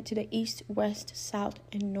will send it to the east, west, south,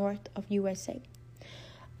 and north of USA.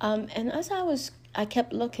 And as I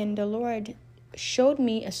kept looking, the Lord showed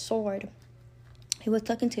me a sword. He was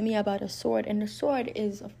talking to me about a sword, and the sword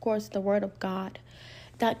is, of course, the word of God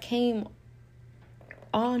that came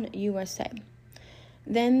on USA.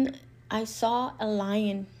 Then I saw a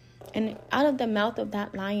lion, and out of the mouth of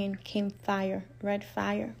that lion came fire, red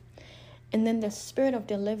fire. And then the spirit of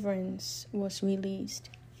deliverance was released.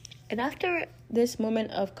 And after this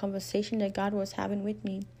moment of conversation that God was having with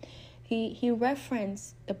me, he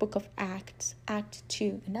referenced the book of Acts, Act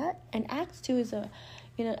 2. And Acts 2 is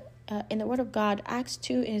in the Word of God, Acts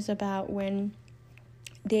 2 is about when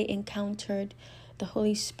they encountered the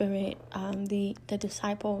Holy Spirit, the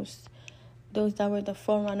disciples, those that were the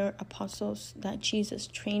forerunner apostles that Jesus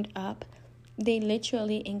trained up. They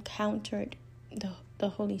literally encountered the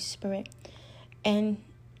Holy Spirit, and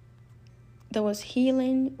there was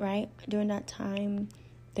healing, right? During that time,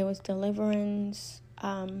 there was deliverance.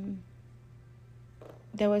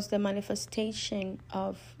 There was the manifestation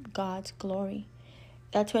of God's glory.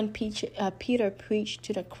 That's when Peter preached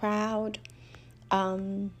to the crowd,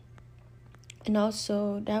 and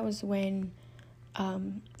also that was when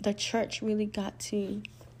the church really got to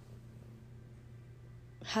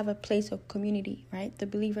have a place of community, right? The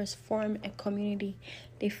believers formed a community.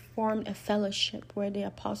 They formed a fellowship where the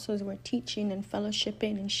apostles were teaching and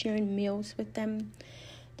fellowshipping and sharing meals with them.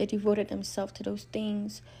 They devoted themselves to those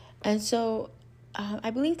things. And so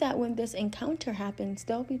I believe that when this encounter happens,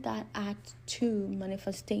 there'll be that Act 2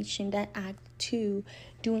 manifestation, that Act 2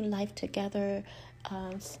 doing life together,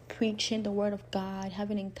 preaching the word of God,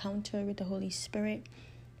 having an encounter with the Holy Spirit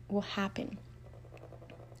will happen.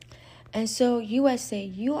 And so USA,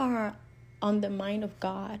 you are on the mind of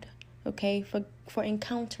God, okay, for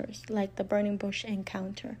encounters like the burning bush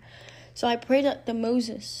encounter. So I pray that the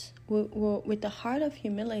Moses will with the heart of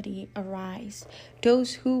humility arise.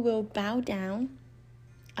 Those who will bow down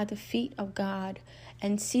at the feet of God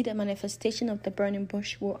and see the manifestation of the burning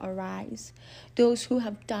bush will arise. Those who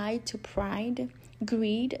have died to pride,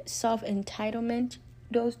 greed, self-entitlement,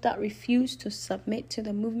 those that refuse to submit to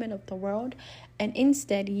the movement of the world and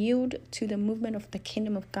instead yield to the movement of the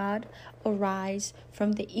kingdom of God, arise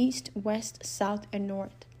from the east, west, south, and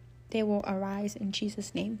north. They will arise in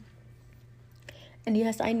Jesus' name. And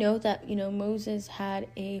yes, I know that, Moses had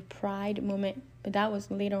a pride moment, but that was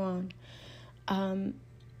later on.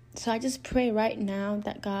 So I just pray right now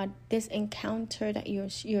that God, this encounter that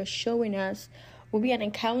you're showing us will be an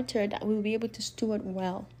encounter that we will be able to steward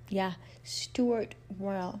well. Yeah, steward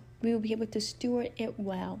well. We will be able to steward it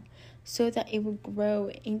well so that it will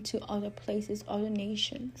grow into other places, other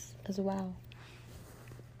nations as well.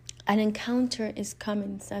 An encounter is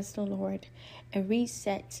coming, says the Lord. A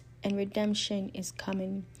reset and redemption is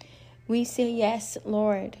coming. We say yes,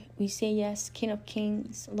 Lord. We say yes, King of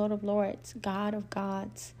Kings, Lord of Lords, God of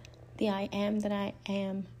gods, the I am that I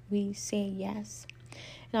am. We say yes.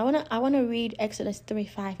 And I want to read Exodus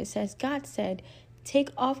 3:5. It says, God said, take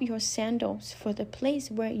off your sandals, for the place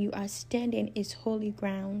where you are standing is holy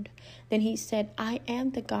ground. Then he said, I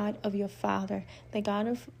am the God of your father, the God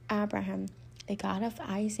of Abraham, the God of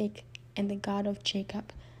Isaac, and the God of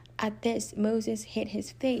Jacob. At this, Moses hid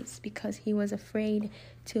his face because he was afraid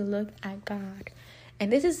to look at God.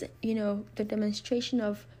 And this is, the demonstration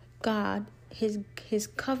of God, his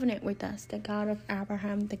covenant with us, the God of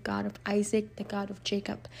Abraham, the God of Isaac, the God of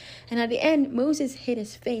Jacob. And at the end, Moses hid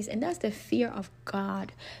his face, and that's the fear of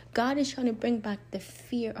God. God is trying to bring back the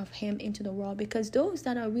fear of him into the world, because those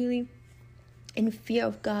that are really in fear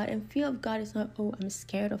of God. And fear of God is not, oh, I'm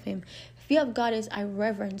scared of him. Fear of God is, I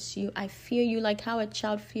reverence you. I fear you, like how a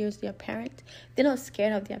child fears their parent. They're not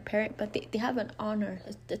scared of their parent, but they have an honor,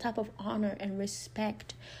 the type of honor and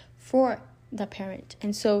respect for the parent.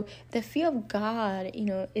 And so the fear of God,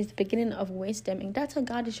 is the beginning of wisdom. And that's what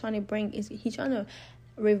God is trying to bring. Is he's trying to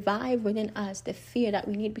revive within us the fear that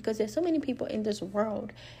we need, because there's so many people in this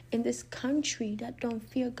world, in this country, that don't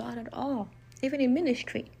fear God at all. Even in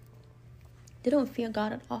ministry, they don't fear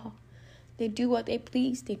God at all. They do what they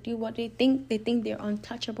please. They do what they think. They think they're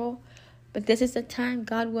untouchable. But this is the time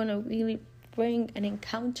God want to really bring an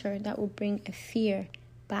encounter that will bring a fear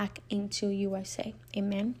back into USA.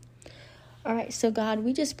 Amen. All right, so God,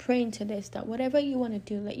 we just pray into this, that whatever you want to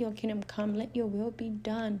do, let your kingdom come, let your will be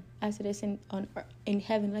done as it is in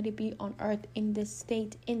heaven. Let it be on earth, in this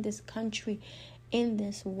state, in this country, in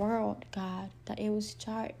this world, God, that it will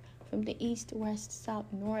start from the east, west, south,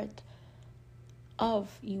 north of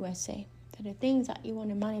USA. That the things that you want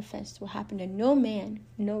to manifest will happen, that no man,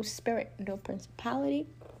 no spirit, no principality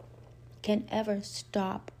can ever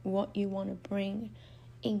stop what you want to bring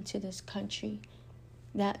into this country.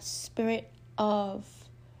 That spirit of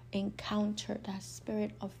encounter, that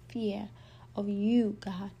spirit of fear of you,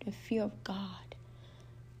 God, the fear of God,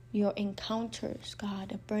 your encounters, God,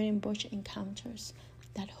 the burning bush encounters,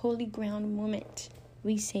 that holy ground moment,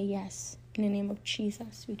 we say yes. In the name of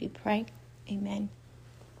Jesus, we do pray. Amen.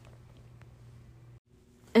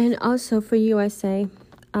 And also for USA,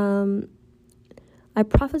 I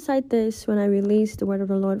prophesied this when I released the word of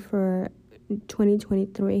the Lord for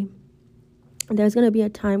 2023. There's going to be a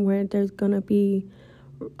time where there's going to be,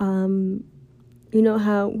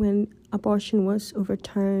 how when abortion was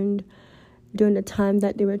overturned, during the time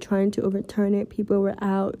that they were trying to overturn it, people were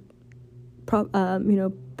out,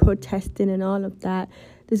 protesting and all of that.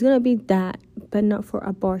 There's going to be that, but not for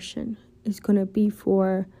abortion. It's going to be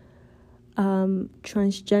for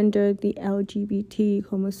transgender, the LGBT,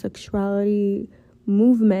 homosexuality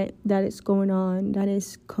movement that is going on, that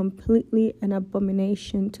is completely an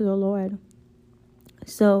abomination to the Lord.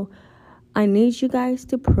 So I need you guys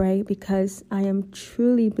to pray, because I am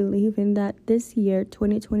truly believing that this year,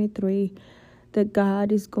 2023, that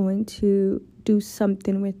God is going to do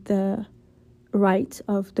something with the rights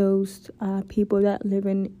of those people that live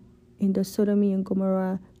in the Sodomy and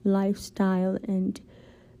Gomorrah lifestyle, and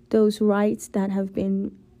those rights that have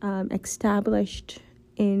been established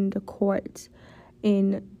in the courts,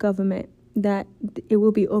 in government, that it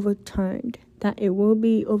will be overturned, that it will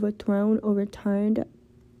be overturned,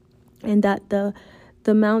 and that the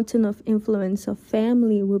mountain of influence of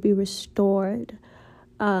family will be restored.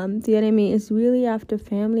 The enemy is really after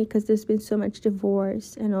family, because there's been so much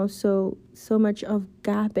divorce and also so much of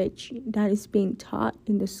garbage that is being taught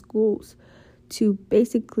in the schools to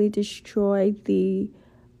basically destroy the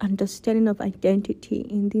understanding of identity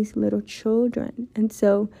in these little children. And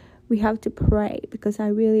so we have to pray, because I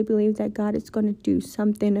really believe that God is going to do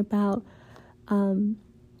something about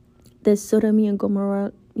the Sodomy and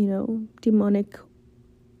Gomorrah, demonic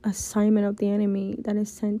assignment of the enemy that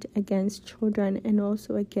is sent against children and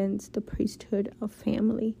also against the priesthood of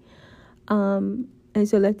family. And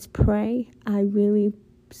so let's pray. I really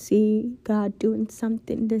see God doing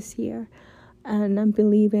something this year, and I'm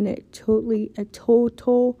believing a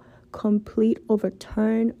total, complete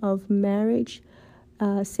overturn of marriage.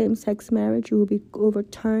 Same-sex marriage will be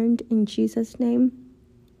overturned in Jesus' name.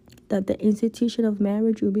 That the institution of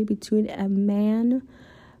marriage will be between a man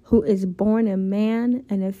who is born a man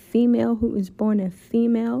and a female who is born a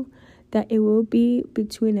female. That it will be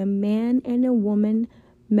between a man and a woman.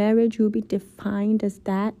 Marriage will be defined as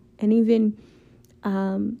that. And even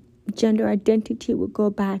gender identity will go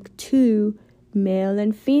back to male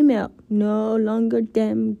and female. No longer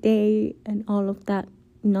them, they, and all of that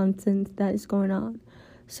nonsense that is going on.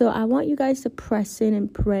 So I want you guys to press in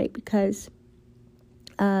and pray, because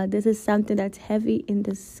this is something that's heavy in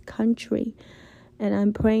this country. And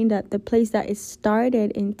I'm praying that the place that it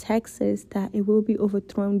started in Texas, that it will be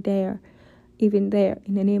overthrown there, even there,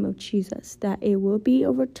 in the name of Jesus. That it will be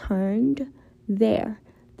overturned there.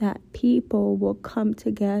 That people will come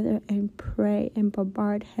together and pray and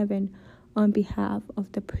bombard heaven on behalf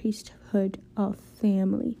of the priesthood of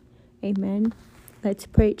family. Amen. Let's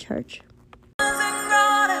pray, church.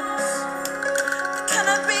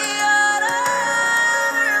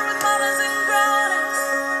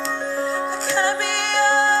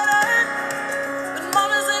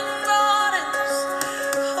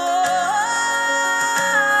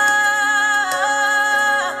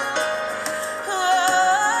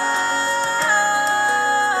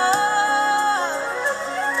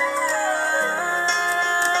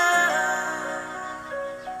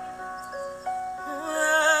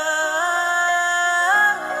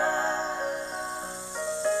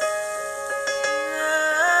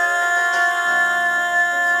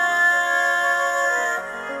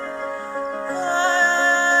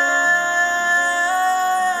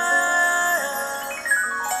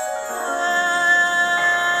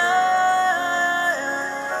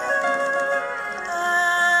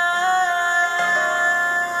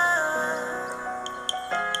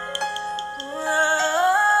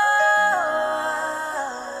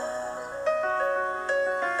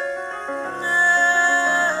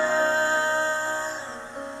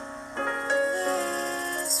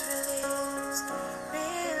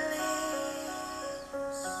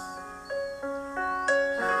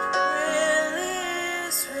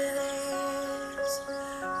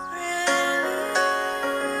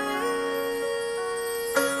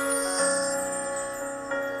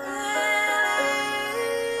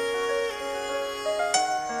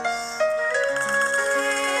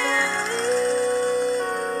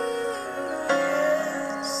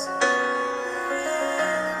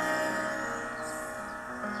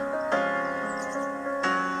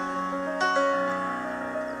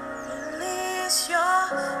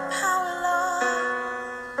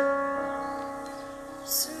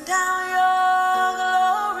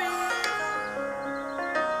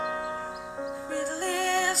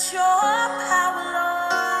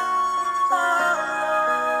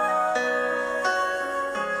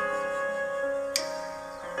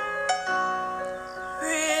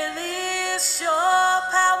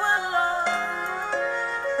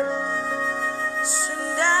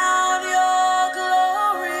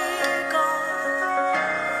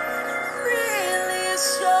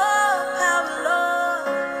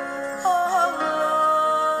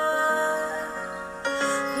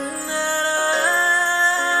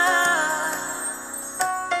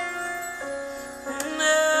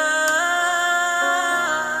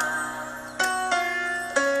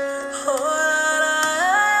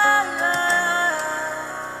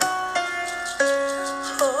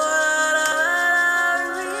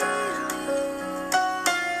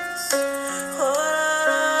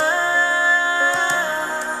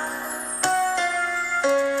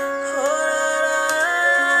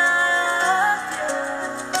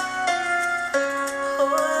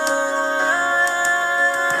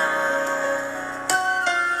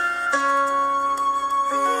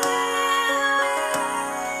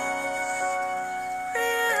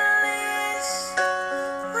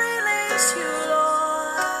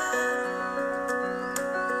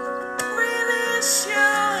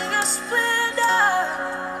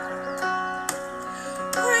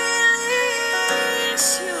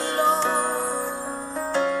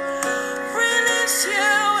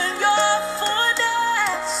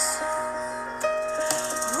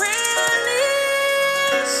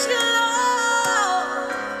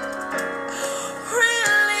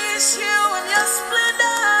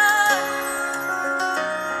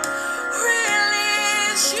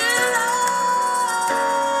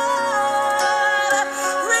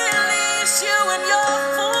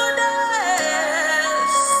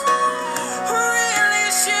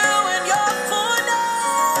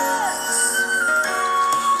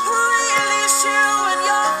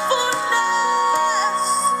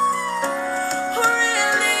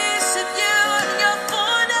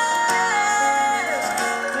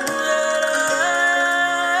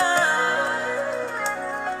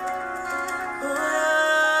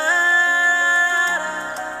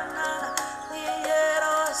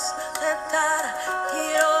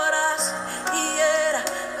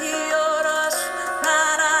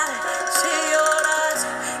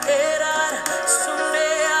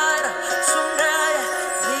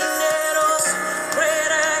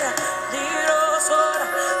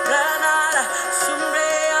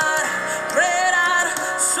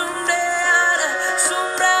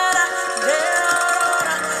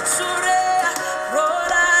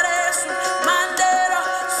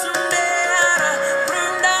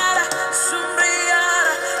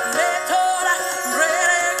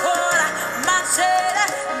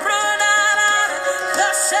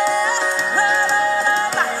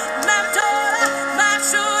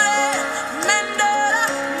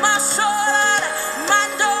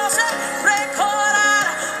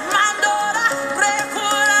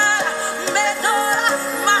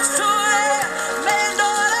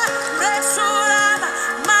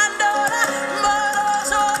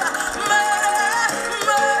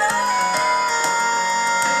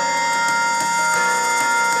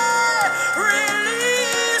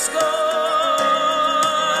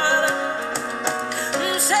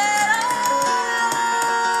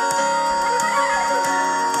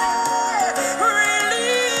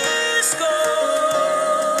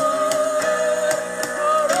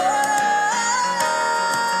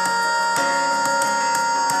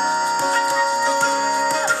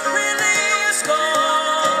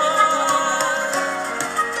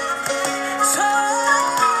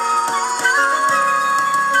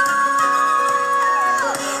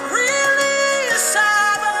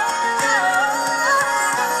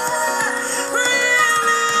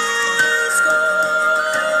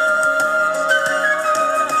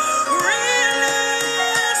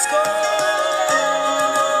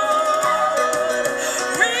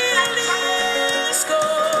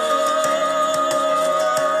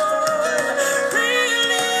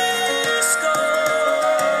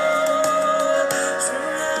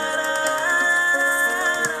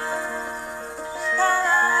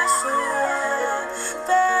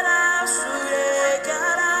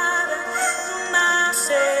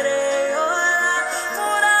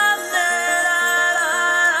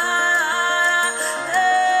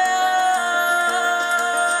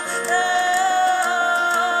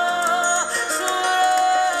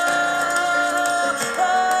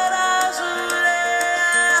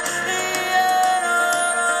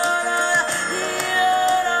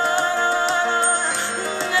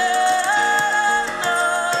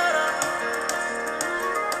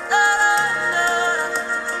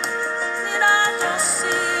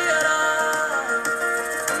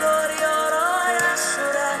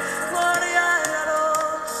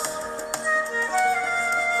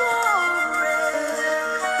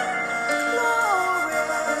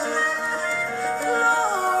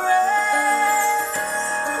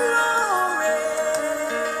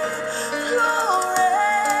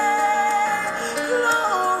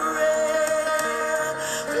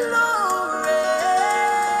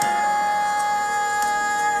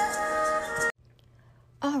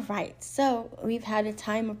 All right, so we've had a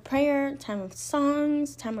time of prayer, time of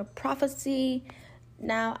songs, time of prophecy.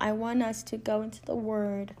 Now I want us to go into the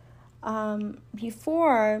Word.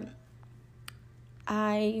 Before,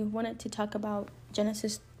 I wanted to talk about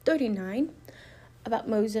Genesis 39, about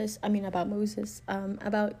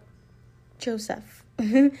Joseph.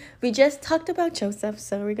 We just talked about Joseph,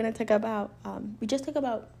 so we're going to talk about,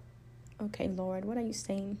 okay, Lord, what are you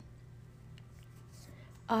saying?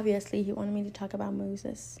 Obviously, he wanted me to talk about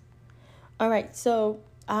Moses. All right, so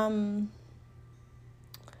I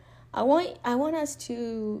want us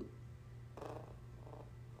to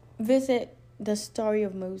visit the story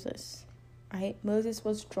of Moses. right? Moses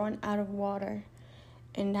was drawn out of water,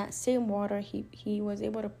 and that same water, he was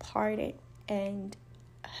able to part it and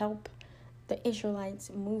help the Israelites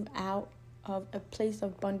move out of a place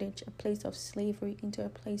of bondage, a place of slavery, into a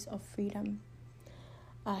place of freedom.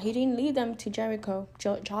 He didn't lead them to Jericho.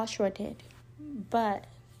 Joshua did, but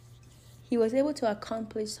he was able to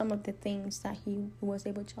accomplish some of the things that he was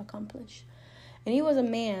able to accomplish. And he was a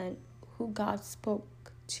man who God spoke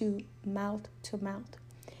to mouth to mouth.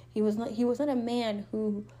 He was not a man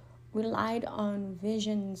who relied on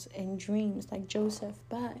visions and dreams like Joseph,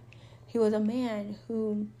 but he was a man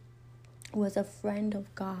who was a friend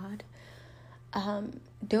of God.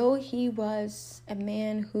 Though he was a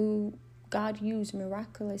man who God used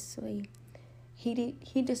miraculously,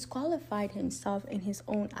 he disqualified himself in his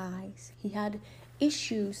own eyes. He had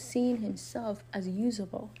issues seeing himself as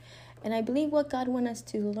usable. And I believe what God wants us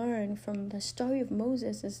to learn from the story of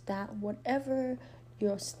Moses is that whatever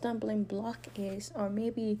your stumbling block is, or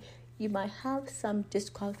maybe you might have some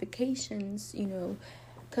disqualifications,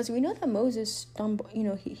 because we know that Moses stumbled,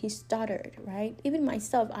 he stuttered, right? Even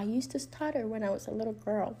myself, I used to stutter when I was a little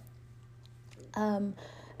girl.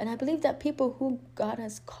 And I believe that people who God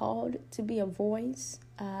has called to be a voice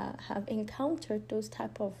have encountered those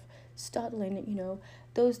type of stuttering,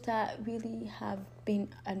 those that really have been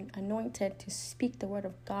anointed to speak the word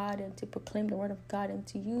of God and to proclaim the word of God and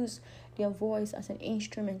to use their voice as an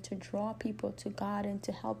instrument to draw people to God and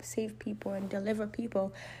to help save people and deliver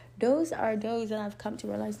people. Those are those that I've come to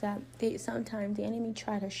realize that sometimes the enemy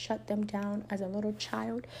try to shut them down as a little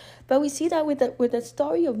child. But we see that with the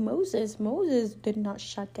story of Moses. Moses did not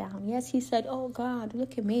shut down. Yes, he said, "Oh God,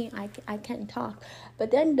 look at me, I can't talk."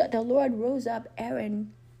 But then the Lord rose up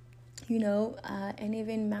Aaron, and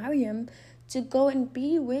even Miriam to go and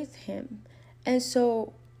be with him. And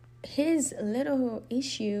so his little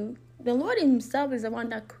issue, the Lord himself is the one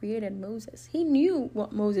that created Moses. He knew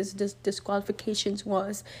what Moses' disqualifications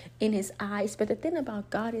was in his eyes. But the thing about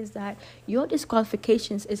God is that your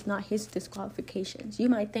disqualifications is not his disqualifications. You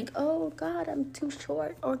might think, "Oh God, I'm too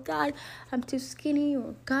short," or "God, I'm too skinny,"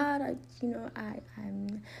 or "God, I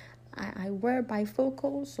wear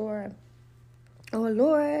bifocals," or "Oh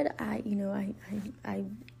Lord,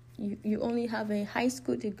 you only have a high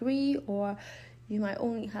school degree," or "You might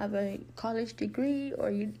only have a college degree,"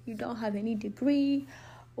 or you don't have any degree,"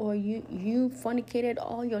 or you fornicated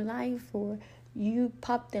all your life," or "You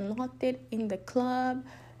popped and locked it in the club,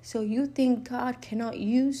 so you think God cannot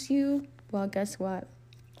use you." Well, guess what?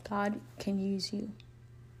 God can use you.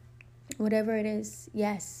 Whatever it is,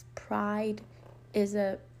 yes, pride is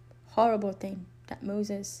a horrible thing that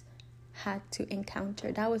Moses had to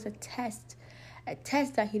encounter. That was a test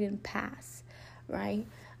that he didn't pass, right?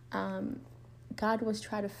 God was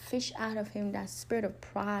trying to fish out of him that spirit of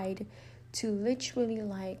pride to literally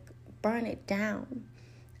burn it down.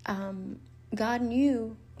 God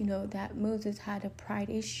knew, that Moses had a pride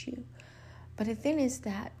issue. But the thing is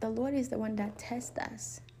that the Lord is the one that tests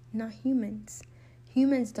us, not humans.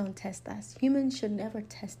 Humans don't test us. Humans should never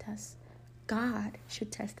test us. God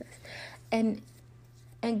should test us. And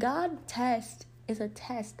God test is a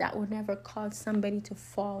test that will never cause somebody to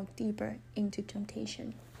fall deeper into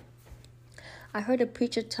temptation. I heard a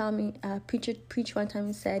preacher preach one time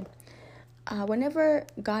and said, whenever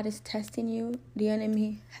God is testing you, the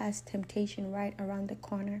enemy has temptation right around the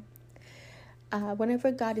corner.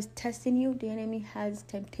 Whenever God is testing you, the enemy has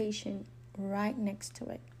temptation right next to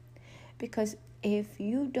it. Because if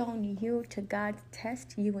you don't yield to God's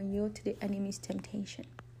test, you will yield to the enemy's temptation.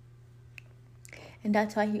 And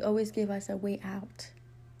that's why he always gives us a way out,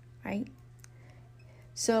 right?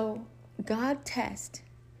 So God tests.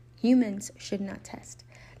 Humans should not test.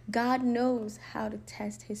 God knows how to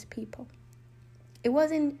test his people. It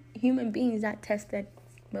wasn't human beings that tested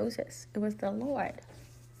Moses. It was the Lord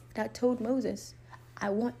that told Moses,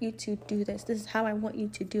 "I want you to do this. This is how I want you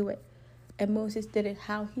to do it." And Moses did it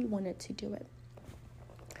how he wanted to do it.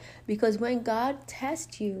 Because when God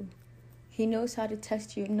tests you, he knows how to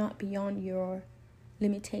test you not beyond your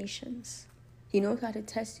limitations. He knows how to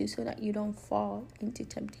test you so that you don't fall into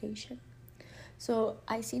temptation. So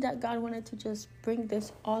I see that God wanted to just bring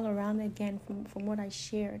this all around again from what I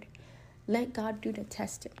shared. Let God do the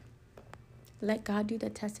testing. Let God do the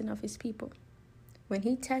testing of his people. When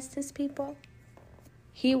he tests his people,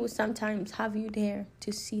 he will sometimes have you there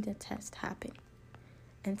to see the test happen.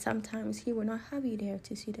 And sometimes he will not have you there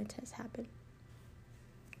to see the test happen.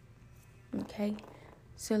 Okay?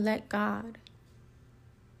 So let God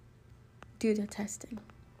do the testing.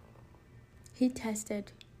 He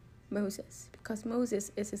tested Moses because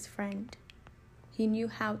Moses is his friend. He knew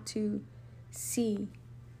how to see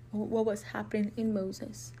what was happening in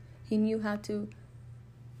Moses. He knew how to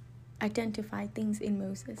identify things in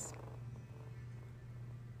Moses.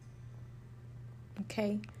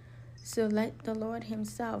 Okay? So let the Lord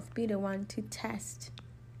himself be the one to test,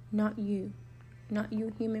 not you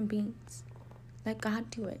human beings. Let God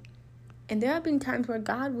do it. And there have been times where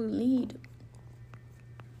God will lead.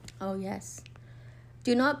 Oh, yes.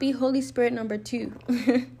 Do not be Holy Spirit number 2.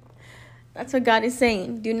 That's what God is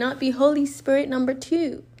saying. Do not be Holy Spirit number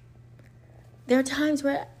 2. There are times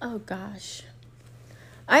where, oh gosh.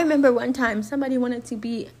 I remember one time somebody wanted to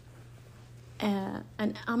be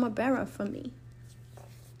an armor bearer for me.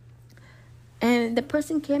 And the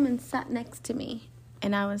person came and sat next to me.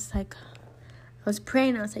 And I was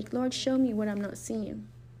praying. I was like, Lord, show me what I'm not seeing.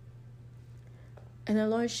 And the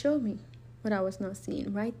Lord showed me what I was not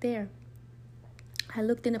seeing right there. I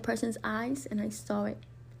looked in the person's eyes and I saw it.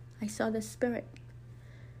 I saw the Spirit.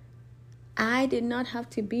 I did not have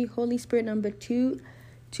to be Holy Spirit number 2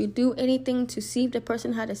 to do anything to see if the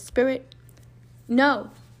person had a spirit.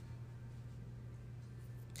 No.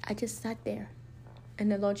 I just sat there and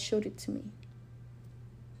the Lord showed it to me.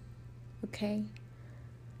 Okay?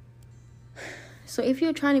 So if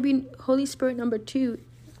you're trying to be Holy Spirit number 2,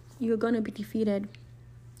 you're going to be defeated.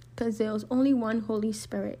 Because there's only one Holy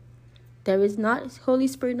Spirit. There is not Holy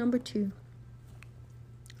Spirit number 2.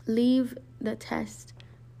 Leave the test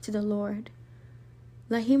to the Lord.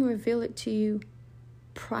 Let him reveal it to you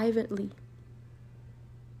privately.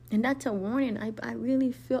 And that's a warning.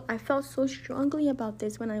 I felt so strongly about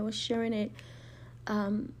this when I was sharing it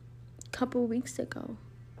a couple weeks ago.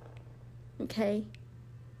 Okay?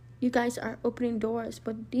 You guys are opening doors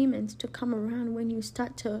for demons to come around when you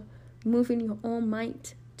start to move in your own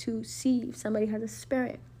might to see if somebody has a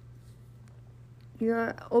spirit.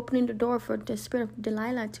 You're opening the door for the spirit of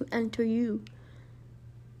Delilah to enter you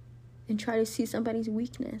and try to see somebody's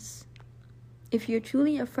weakness. If you're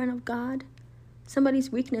truly a friend of God,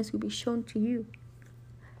 somebody's weakness will be shown to you.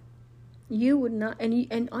 You would not,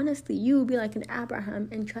 and honestly, you will be like an Abraham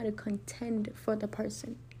and try to contend for the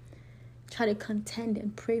person. Try to contend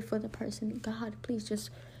and pray for the person. God, please just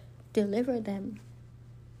deliver them.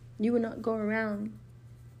 You will not go around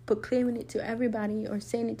proclaiming it to everybody or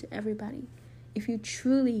saying it to everybody. If you're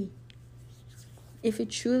truly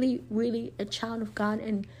really a child of God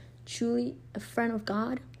and truly a friend of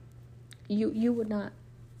God, you would not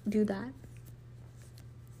do that.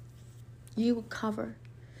 You will cover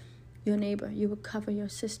your neighbor. You will cover your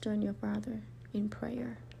sister and your brother in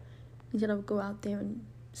prayer instead of go out there and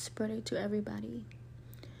spread it to everybody.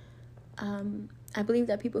 I believe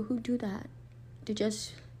that people who do that,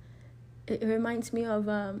 it reminds me of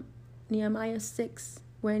Nehemiah 6,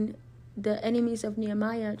 when the enemies of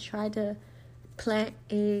Nehemiah tried to plant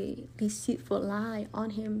a deceitful lie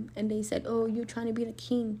on him, and they said, "Oh, you're trying to be the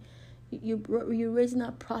king. You're raising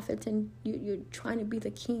up prophets, and you're trying to be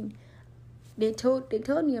the king." They told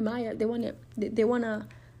Nehemiah they want to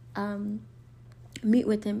meet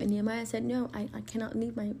with him, and Nehemiah said, "No, I cannot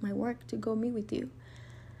leave my work to go meet with you."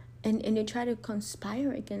 And they tried to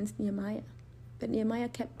conspire against Nehemiah, but Nehemiah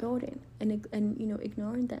kept building and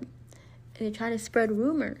ignoring them. And they tried to spread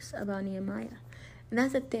rumors about Nehemiah. And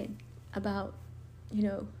that's the thing about,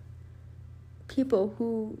 people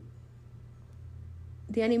who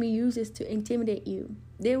the enemy uses to intimidate you.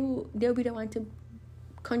 They'll be the one to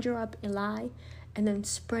conjure up a lie and then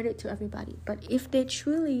spread it to everybody. But if they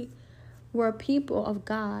truly were people of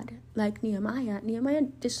God, like Nehemiah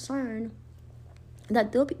discerned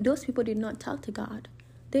that those people did not talk to God.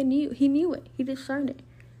 He knew it. He discerned it.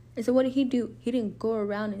 And so what did he do? He didn't go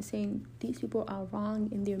around and saying these people are wrong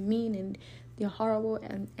and they're mean and they're horrible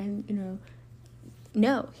and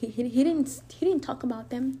no, he didn't talk about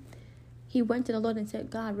them. He went to the Lord and said,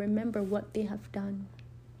 God, remember what they have done.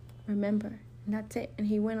 Remember. And that's it. And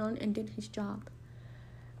he went on and did his job.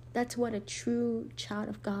 That's what a true child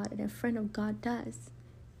of God and a friend of God does.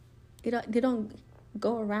 They don't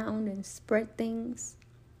go around and spread things.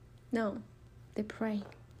 No, they pray.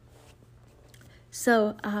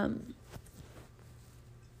 So, I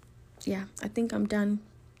think I'm done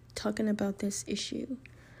talking about this issue.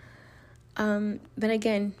 But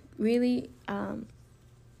again, really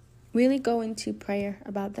go into prayer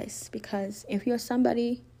about this, because if you're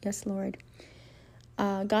somebody, yes, Lord,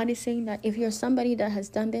 God is saying that if you're somebody that has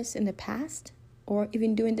done this in the past or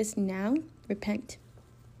even doing this now, repent.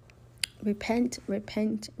 Repent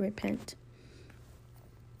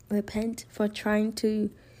for trying to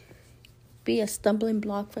be a stumbling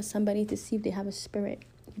block for somebody to see if they have a spirit.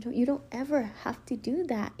 You don't ever have to do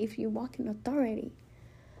that if you walk in authority.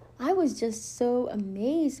 I was just so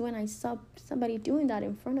amazed when I saw somebody doing that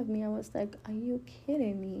in front of me. I was like, are you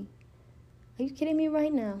kidding me? Are you kidding me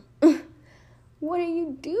right now? What are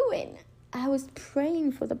you doing? I was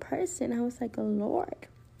praying for the person. I was like, oh, Lord,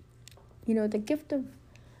 the gift of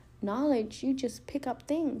knowledge, you just pick up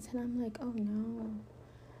things. And I'm like, oh no,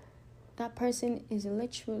 that person is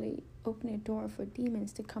literally opening a door for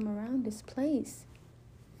demons to come around this place.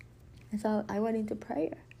 And so I went into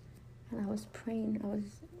prayer, and I was praying. I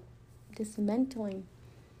was dismantling,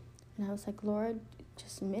 and I was like, Lord,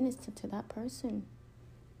 just minister to that person.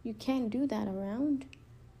 You can't do that around.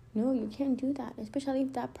 No, you can't do that, especially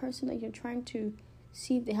if that person that you're trying to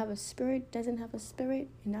see if they have a spirit doesn't have a spirit,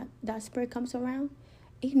 and that spirit comes around.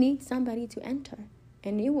 It needs somebody to enter,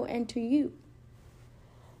 and it will enter you.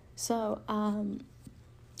 So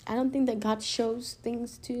I don't think that God shows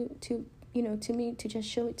things to me to just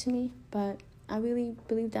show it to me, but I really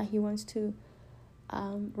believe that he wants to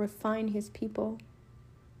refine his people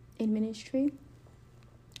in ministry.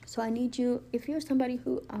 So I need you, if you're somebody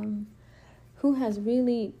who has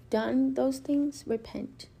really done those things,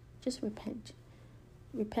 repent. Just repent.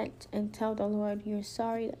 Repent and tell the Lord you're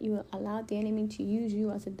sorry that you allowed the enemy to use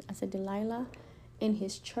you as a Delilah in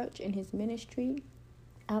his church, in his ministry,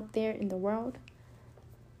 out there in the world.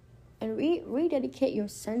 And rededicate your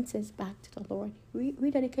senses back to the Lord.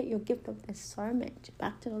 Rededicate your gift of discernment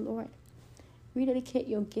back to the Lord. Rededicate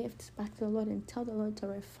your gifts back to the Lord and tell the Lord to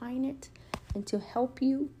refine it and to help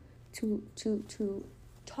you to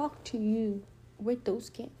talk to you with those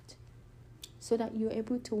gifts so that you're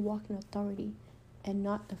able to walk in authority and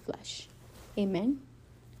not the flesh. Amen.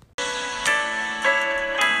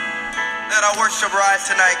 Let our worship rise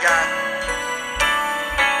tonight, God.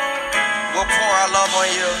 We'll pour our love on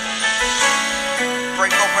you.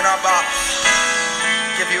 Break open our box.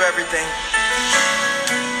 Give you everything.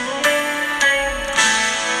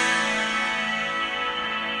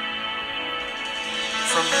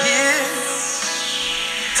 From here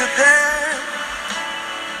to there,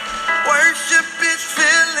 worship is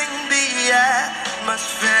filling the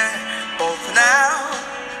atmosphere, both now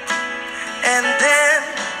and then.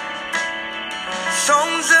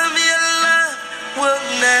 Songs of your love will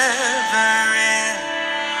never end.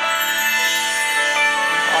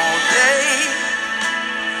 All day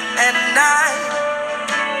and night,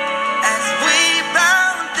 as we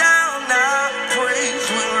bow down, our praise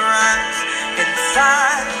will rise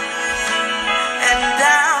inside and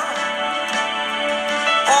down.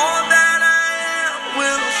 All that I am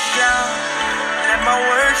will shout. Let my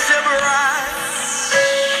worship rise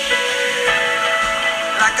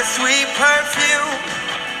like a sweet perfume.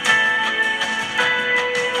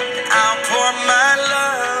 And I'll pour my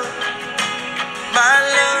love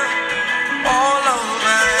all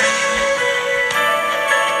over you.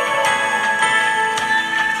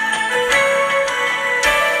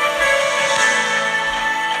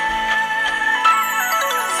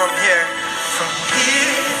 From here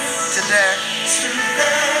to there,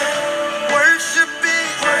 worship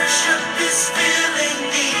is filling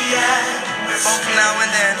the atmosphere. Both now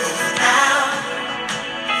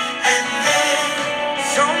and then.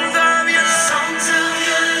 Songs of your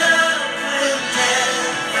love will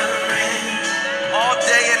never end. All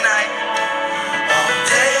day and night. All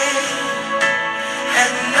day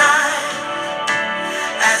and night.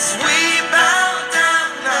 As we bow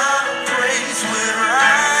down, our praise will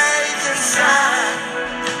rise inside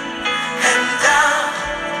and down.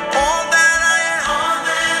 All that I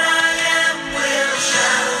am will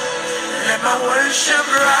shout. Let my worship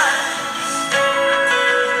rise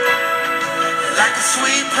like a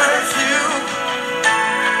sweet perfume.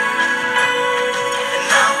 And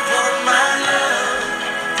I'll pour my love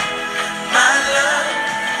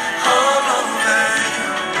all over you.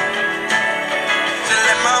 So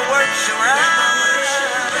let my worship rise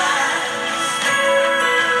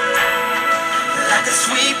like a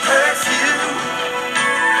sweet perfume.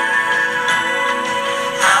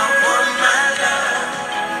 I'll pour my love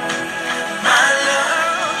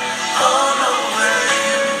all over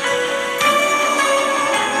you.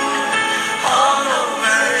 All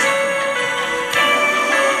over you.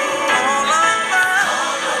 All over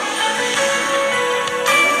you.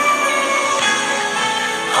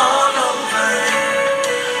 All over you.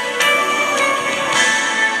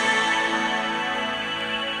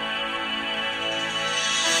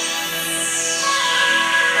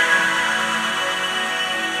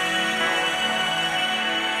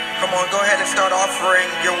 Come on, go ahead and start offering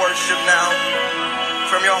your worship now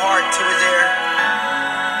from your heart to his ear.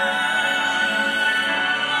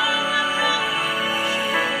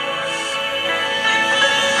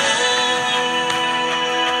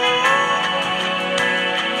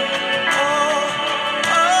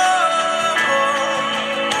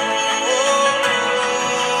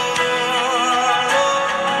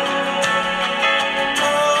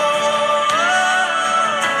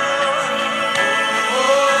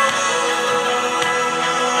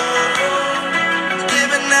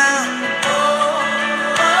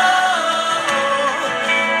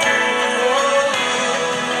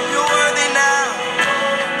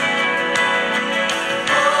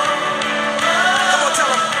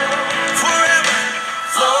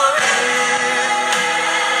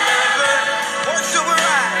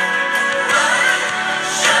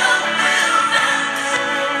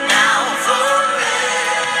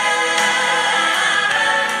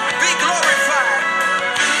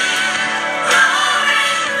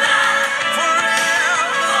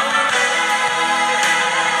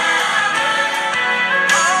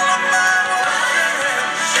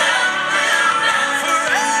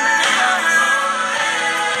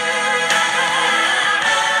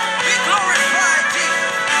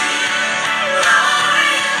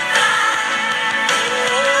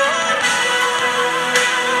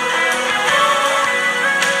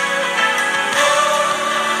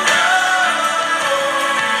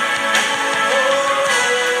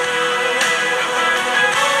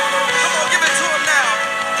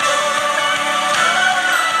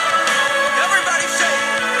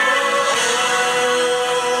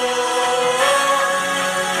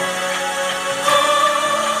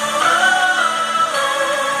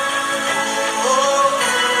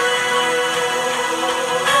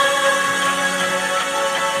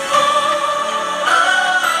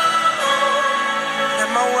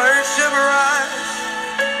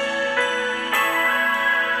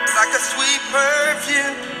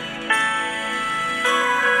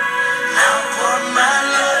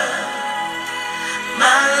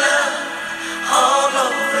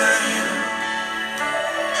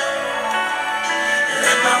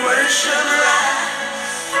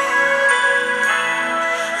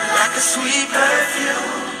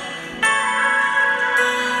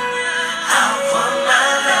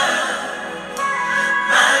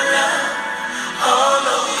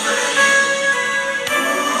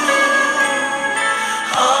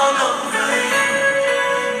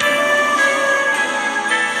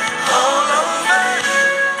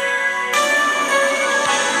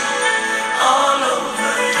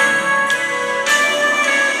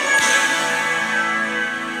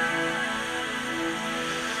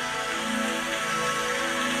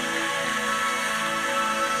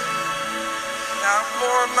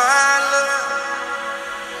 pour my love,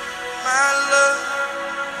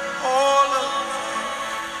 all of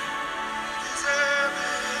deserve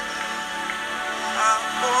it. I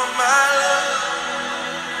pour my love,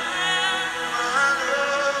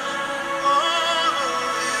 all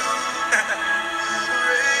of you.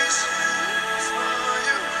 Adoration is for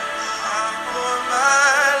you. I pour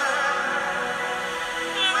my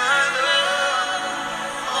love,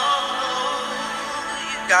 all of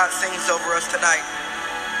you. God sings over us tonight,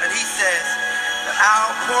 and He says that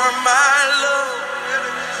I'll pour my love,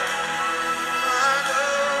 my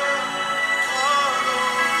love, all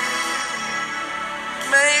over you.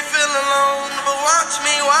 May feel alone, but watch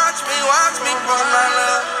me pour my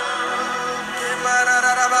love.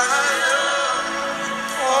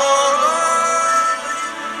 All over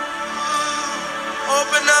you.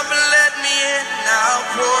 Open up and let me in. Now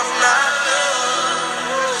pour my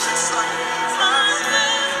love. Just like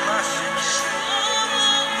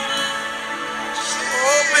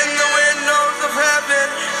open the windows of heaven.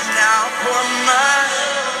 Now pour my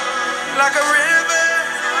like a river.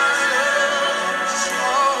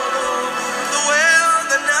 The well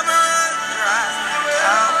that never runs dry.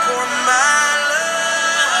 I'll pour my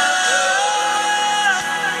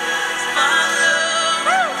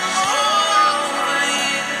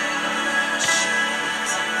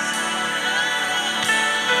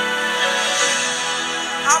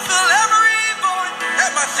I feel every void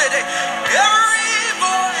at my city, every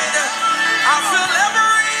void. I feel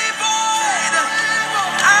every void.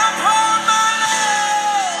 I pour my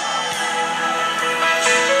love.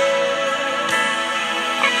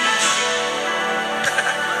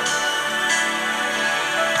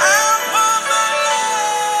 I pour my love.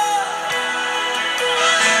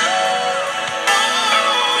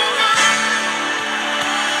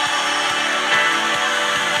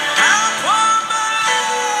 I pour my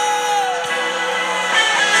love.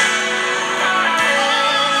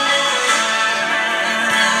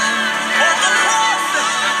 On the cross,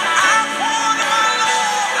 I poured my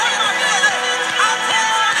love. At my city, I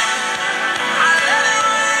poured it. I let it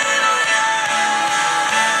rain on you.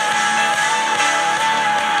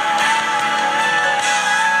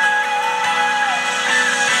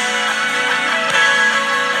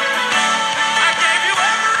 I gave you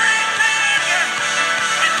everything,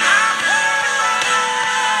 and I poured my love.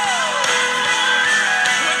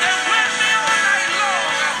 Were they with me all night long?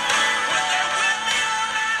 Were they with me all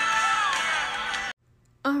night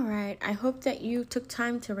long? All right, I hope that you took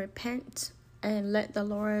time to repent and let the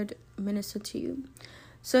Lord minister to you.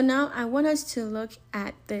 So now I want us to look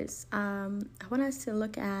at this. I want us to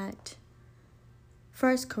look at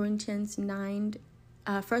 1 Corinthians 9.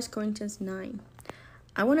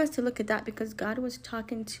 I want us to look at that because God was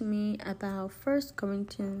talking to me about 1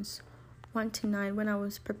 Corinthians 1-9 when I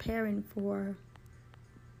was preparing for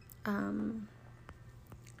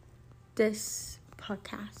this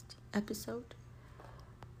podcast episode.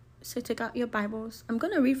 So take out your Bibles. I'm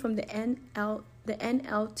going to read from the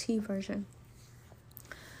NLT version.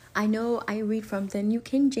 I know I read from the New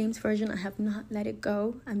King James Version. I have not let it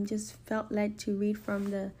go. I'm just felt led to read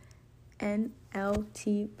from the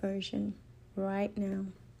NLT version right now.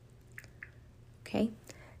 Okay.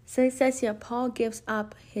 So it says here, Paul gives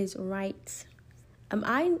up his rights. Am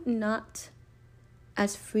I not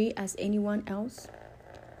as free as anyone else?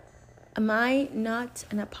 Am I not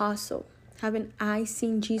an apostle? Haven't I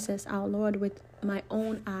seen Jesus our Lord with my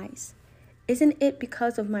own eyes? Isn't it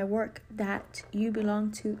because of my work that you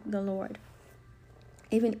belong to the Lord?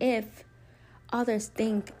 Even if others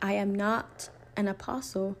think I am not an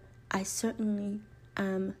apostle, I certainly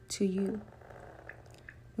am to you.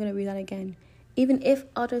 I'm going to read that again. Even if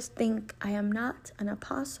others think I am not an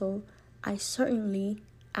apostle, I certainly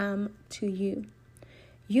am to you.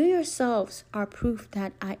 You yourselves are proof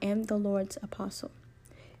that I am the Lord's apostle.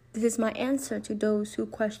 This is my answer to those who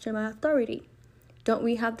question my authority. Don't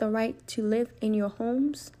we have the right to live in your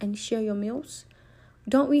homes and share your meals?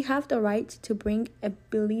 Don't we have the right to bring a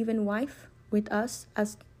believing wife with us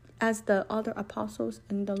as the other apostles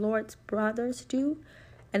and the Lord's brothers do,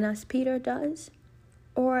 and as Peter does?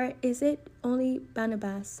 Or is it only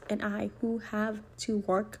Barnabas and I who have to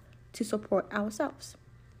work to support ourselves?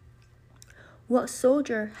 What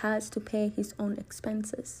soldier has to pay his own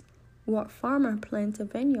expenses? What farmer plants a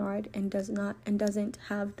vineyard and doesn't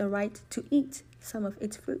have the right to eat some of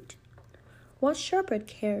its fruit? What shepherd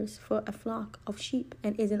cares for a flock of sheep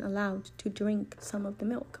and isn't allowed to drink some of the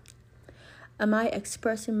milk? Am I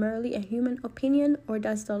expressing merely a human opinion, or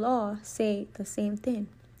does the law say the same thing?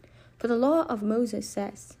 For the law of Moses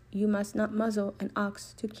says, you must not muzzle an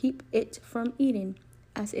ox to keep it from eating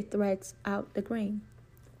as it treads out the grain.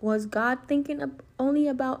 Was God thinking only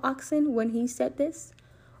about oxen when he said this?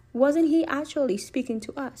 Wasn't he actually speaking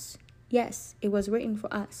to us? Yes, it was written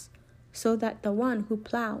for us, so that the one who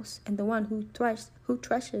plows and the one who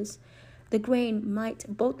threshes the grain might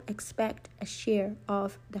both expect a share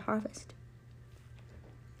of the harvest.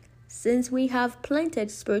 Since we have planted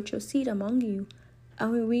spiritual seed among you,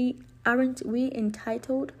 aren't we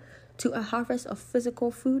entitled to a harvest of physical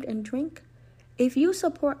food and drink? If you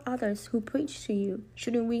support others who preach to you,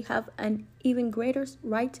 shouldn't we have an even greater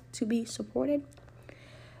right to be supported?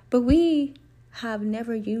 But we have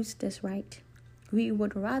never used this right. We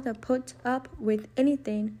would rather put up with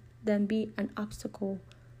anything than be an obstacle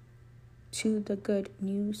to the good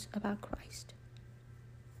news about Christ.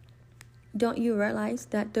 Don't you realize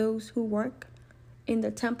that those who work in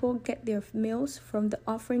the temple get their meals from the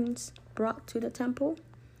offerings brought to the temple?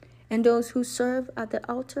 And those who serve at the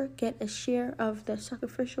altar get a share of the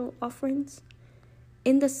sacrificial offerings?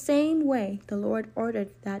 In the same way, the Lord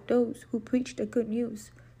ordered that those who preach the good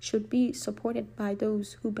news should be supported by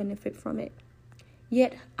those who benefit from it.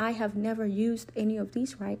 Yet I have never used any of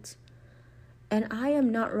these rights. And I am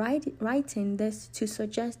not writing this to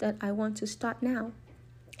suggest that I want to start now.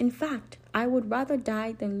 In fact, I would rather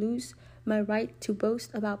die than lose my right to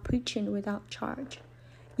boast about preaching without charge.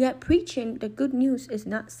 Yet preaching the good news is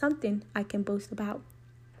not something I can boast about.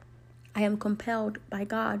 I am compelled by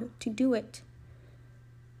God to do it.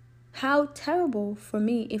 How terrible for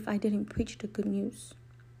me if I didn't preach the good news.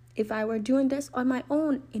 If I were doing this on my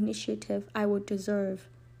own initiative, I would deserve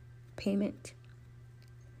payment.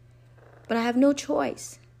 But I have no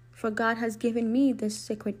choice, for God has given me this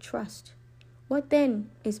sacred trust. What then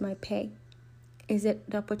is my pay? Is it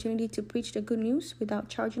the opportunity to preach the good news without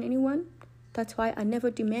charging anyone? That's why I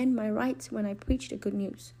never demand my rights when I preach the good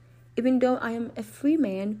news. Even though I am a free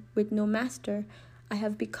man with no master, I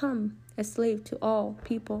have become a slave to all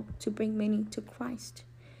people to bring many to Christ.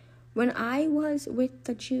 When I was with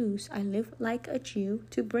the Jews, I lived like a Jew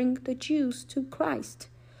to bring the Jews to Christ.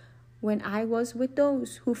 When I was with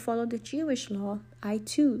those who followed the Jewish law, I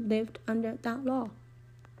too lived under that law.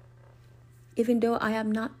 Even though I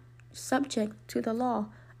am not subject to the law,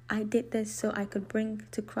 I did this so I could bring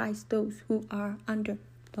to Christ those who are under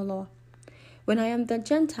the law. When I am with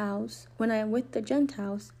the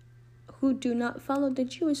Gentiles who do not follow the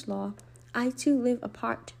Jewish law, I too live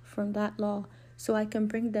apart from that law so I can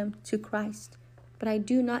bring them to Christ. But I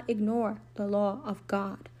do not ignore the law of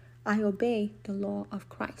God. I obey the law of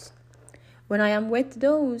Christ. When I am with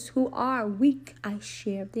those who are weak, I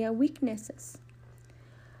share their weaknesses.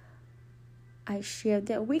 I share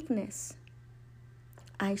their weakness.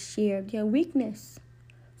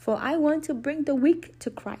 For I want to bring the weak to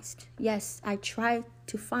Christ. Yes, I try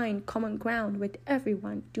to find common ground with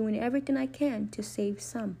everyone, doing everything I can to save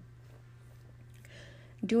some.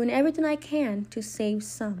 Doing everything I can to save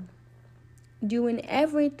some.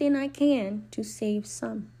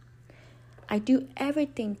 I do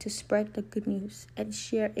everything to spread the good news and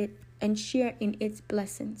share in its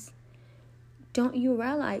blessings. Don't you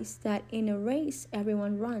realize that in a race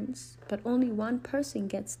everyone runs, but only one person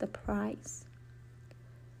gets the prize?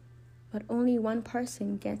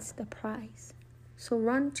 So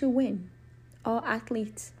run to win. All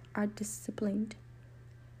athletes are disciplined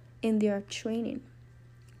in their training.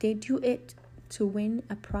 They do it to win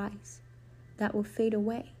a prize that will fade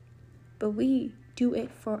away, but we do it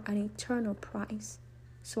for an eternal prize.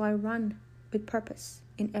 So I run with purpose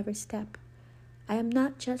in every step. I am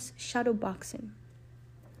not just shadow boxing.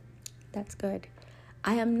 That's good.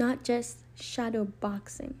 I am not just shadow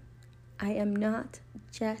boxing.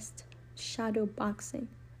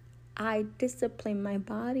 I discipline my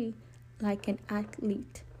body like an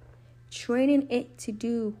athlete, training it to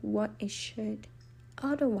do what it should.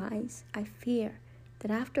 Otherwise, I fear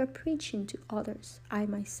that after preaching to others, I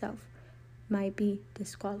myself might be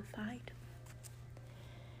disqualified.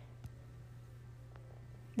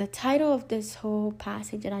 The title of this whole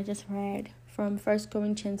passage that I just read from 1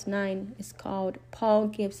 Corinthians 9 is called Paul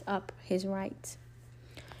Gives Up His Rights.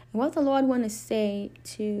 And what the Lord wants to say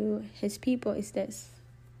to his people is this.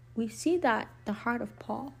 We see the heart of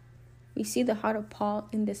Paul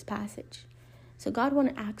in this passage. So God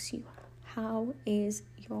wants to ask you, how is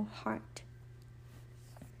your heart?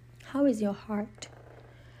 How is your heart?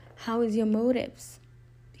 How is your motives?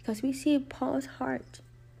 Because we see Paul's heart,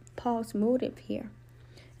 Paul's motive here.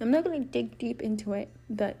 I'm not going to dig deep into it,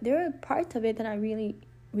 but there are parts of it that I really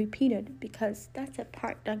repeated because that's a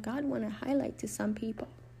part that God want to highlight to some people.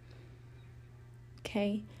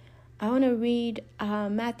 Okay, I want to read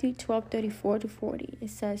Matthew 12:34-40. It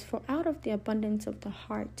says, "For out of the abundance of the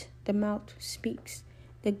heart, the mouth speaks.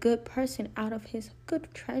 The good person out of his good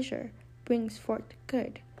treasure brings forth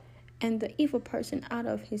good, and the evil person out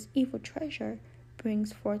of his evil treasure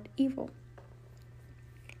brings forth evil.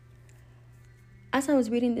 As I was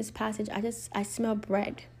reading this passage, I smell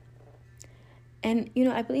bread. And,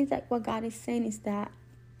 I believe that what God is saying is that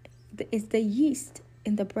it's the yeast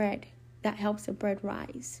in the bread that helps the bread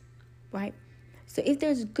rise, right? So if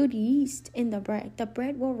there's good yeast in the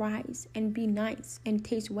bread will rise and be nice and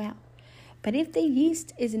taste well. But if the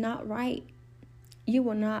yeast is not right, you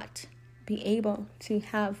will not be able to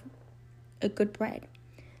have a good bread.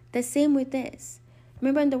 The same with this.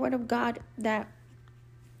 Remember in the Word of God that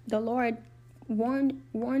the Lord warned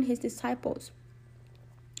his disciples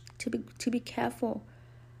to be careful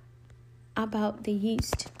about the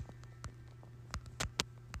yeast.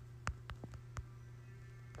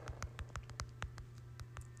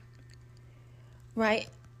 Right?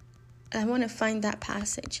 I want to find that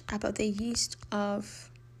passage about the yeast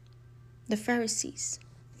of the Pharisees.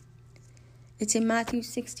 It's in Matthew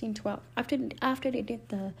 16:12. After they did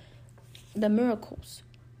the miracles,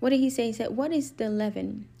 what did he say? He said, what is the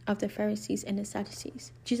leaven of the Pharisees and the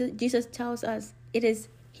Sadducees? Jesus tells us it is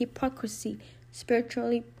hypocrisy,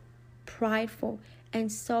 spiritually prideful,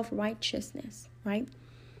 and self-righteousness, right?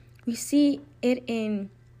 We see it in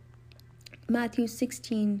Matthew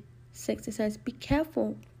 16:6. It says, be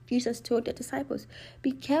careful, Jesus told the disciples.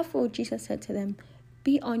 Be careful, Jesus said to them.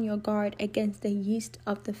 Be on your guard against the yeast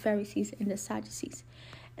of the Pharisees and the Sadducees.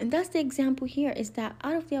 And that's the example here, is that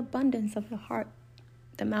out of the abundance of your heart,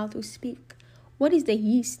 the mouth will speak. What is the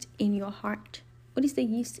yeast in your heart? What is the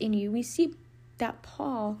yeast in you? We see that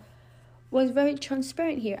Paul was very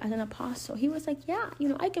transparent here as an apostle. He was like,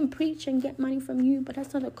 I can preach and get money from you, but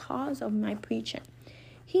that's not the cause of my preaching.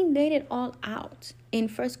 He laid it all out in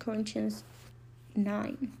 1 Corinthians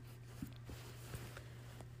 9.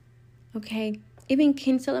 Okay, even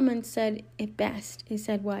King Solomon said it best. He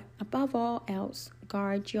said what? Above all else,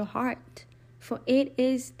 guard your heart, for it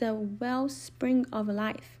is the wellspring of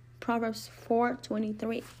life. Proverbs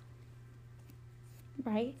 4:23.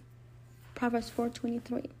 Right? Proverbs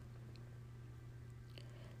 4:23.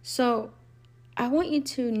 So I want you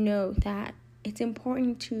to know that it's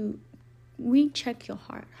important to recheck your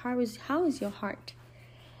heart. How is your heart?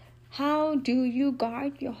 How do you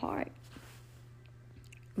guard your heart?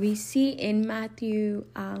 We see in Matthew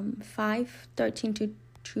 5:13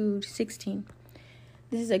 to 16.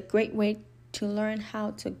 This is a great way to learn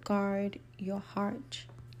how to guard your heart.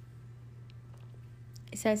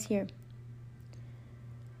 It says here,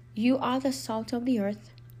 you are the salt of the earth,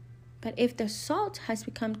 but if the salt has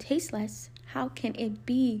become tasteless, how can it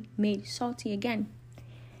be made salty again?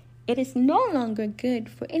 It is no longer good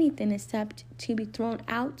for anything except to be thrown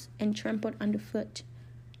out and trampled underfoot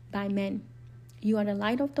by men. You are the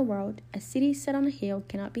light of the world. A city set on a hill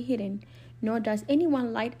cannot be hidden, nor does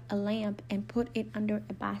anyone light a lamp and put it under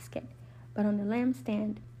a basket, but on the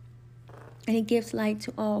lampstand, and it gives light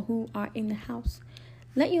to all who are in the house.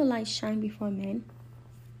 Let your light shine before men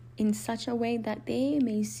in such a way that they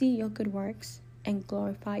may see your good works and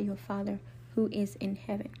glorify your Father who is in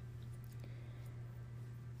heaven.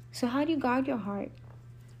 So how do you guard your heart?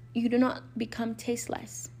 You do not become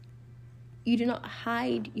tasteless. You do not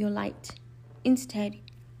hide your light. Instead,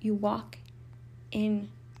 you walk in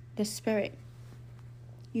the Spirit.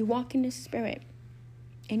 You walk in the Spirit,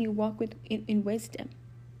 and you walk in wisdom.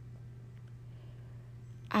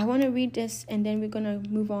 I want to read this, and then we're going to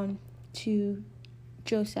move on to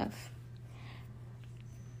Joseph.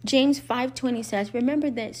 James 5:20 says, remember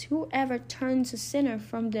this, whoever turns a sinner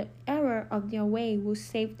from the error of their way will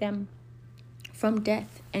save them from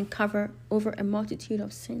death and cover over a multitude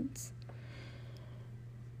of sins.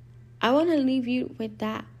 I want to leave you with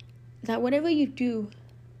that whatever you do,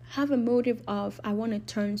 have a motive of, I want to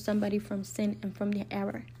turn somebody from sin and from their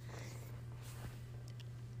error.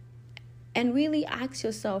 And really ask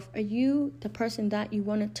yourself, are you the person that you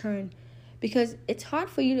want to turn? Because it's hard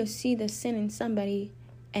for you to see the sin in somebody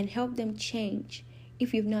and help them change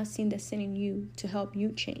if you've not seen the sin in you to help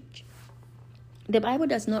you change. The Bible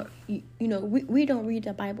does not, we don't read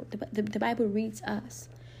the Bible. The Bible reads us.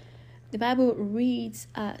 The Bible reads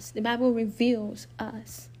us. The Bible reveals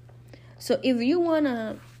us. So if you want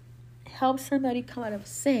to help somebody come out of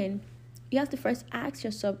sin, you have to first ask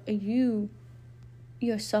yourself, are you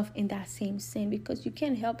yourself in that same sin? Because you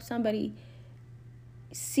can't help somebody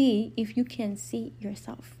see if you can't see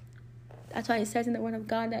yourself. That's why it says in the Word of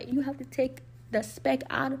God that you have to take the speck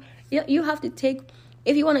out. You have to take,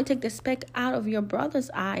 if you want to take the speck out of your brother's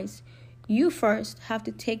eyes, you first have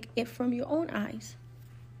to take it from your own eyes.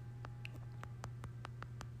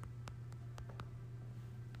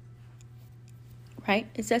 right?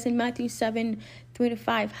 It says in Matthew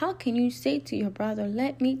 7:3-5, how can you say to your brother,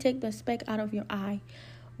 let me take the speck out of your eye,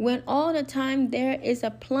 when all the time there is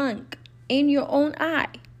a plank in your own eye?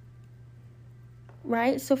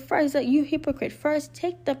 Right? So first, you hypocrite, first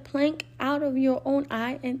take the plank out of your own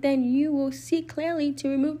eye, and then you will see clearly to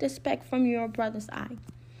remove the speck from your brother's eye.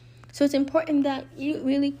 So it's important that you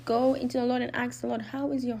really go into the Lord and ask the Lord,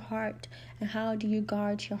 how is your heart, and how do you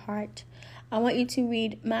guard your heart? I want you to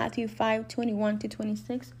read Matthew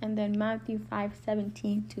 5:21-26, and then Matthew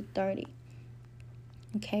 5:17-30.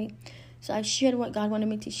 Okay, so I shared what God wanted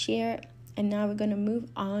me to share, and now we're going to move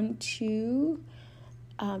on to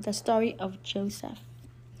the story of Joseph.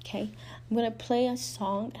 Okay, I'm going to play a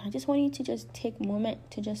song, and I just want you to just take a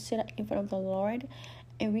moment to just sit in front of the Lord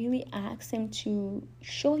and really ask him to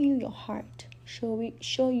show you your heart, show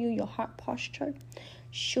you your heart posture,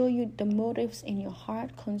 show you the motives in your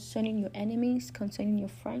heart concerning your enemies, concerning your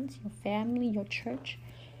friends, your family, your church,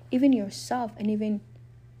 even yourself, and even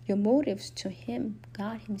your motives to him,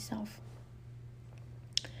 God himself.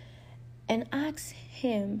 And ask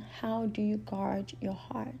him, how do you guard your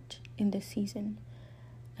heart in this season?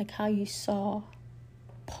 Like how you saw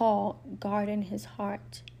Paul guarding his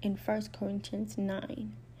heart in 1 Corinthians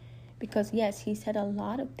 9. Because yes, he said a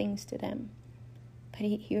lot of things to them, but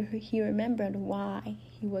he remembered why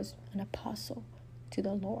he was an apostle to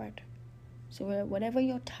the Lord. So whatever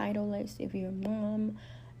your title is, if you're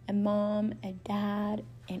a mom, a dad,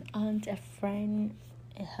 an aunt, a friend,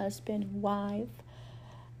 a husband, wife,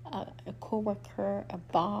 a co-worker, a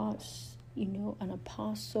boss, an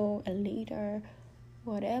apostle, a leader,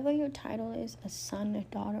 whatever your title is, a son, a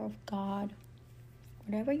daughter of God,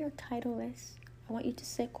 whatever your title is, I want you to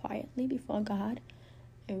sit quietly before God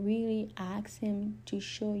and really ask him to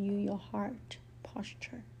show you your heart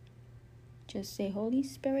posture. Just say, Holy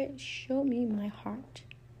Spirit, show me my heart.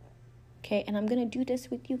 Okay, and I'm going to do this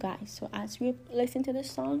with you guys. So as we listen to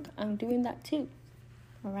this song, I'm doing that too.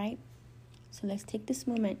 All right? So let's take this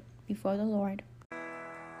moment before the Lord.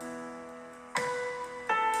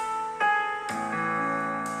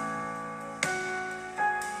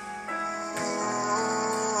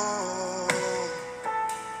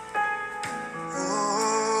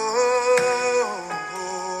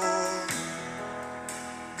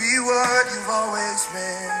 Be what you've always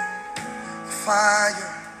been, the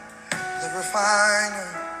fire, the refiner.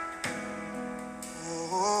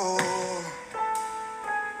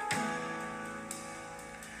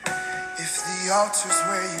 If the altar's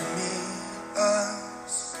where you meet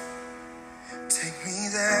us, take me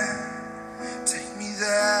there, take me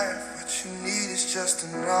there. What you need is just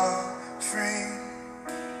an offering.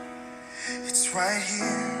 It's right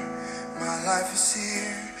here, my life is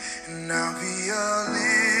here, and I'll be a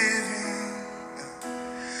living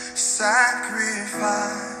sacrifice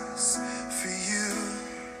for you.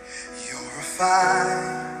 You're a fire,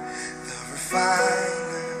 the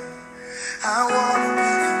refiner. I wanna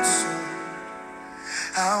be consumed,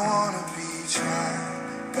 I wanna be tried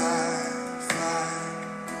by fire,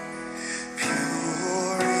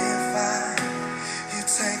 purified. You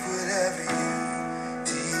take whatever you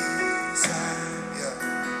desire. Yeah.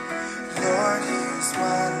 Lord, here's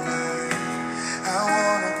my life. I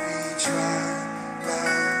wanna be tried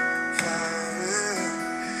by fire,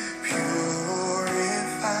 purified.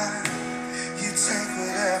 You take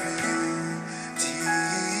whatever you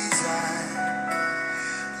desire.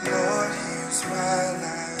 Lord, here's my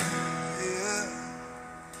life. Yeah.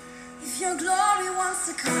 If your glory wants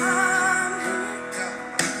to come,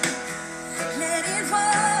 let it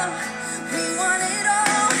fall. We want it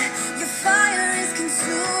all. Your fire is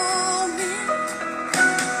consuming.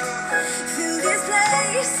 Fill this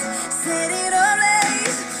place, set it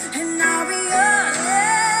ablaze, and I'll be a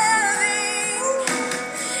living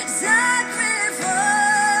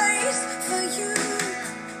sacrifice for you.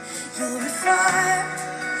 You're a fire,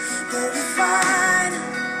 the refiner.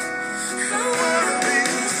 I wanna be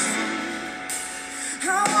consumed, I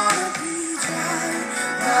wanna be tried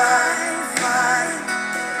by fire,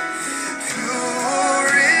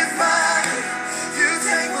 purified. You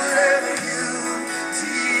take whatever you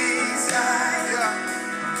desire.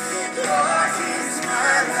 Lord, here's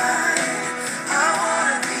my life. I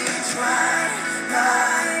wanna be tried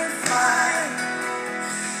by fire,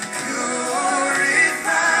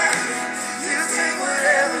 purified. You take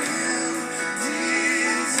whatever you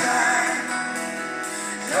desire.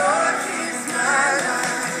 Lord, here's my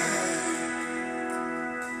life.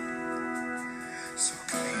 So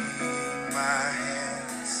clean my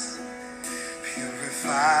hands,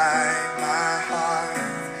 purify my heart.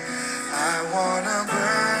 I wanna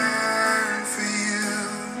burn for you,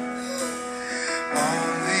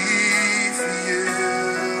 only for you.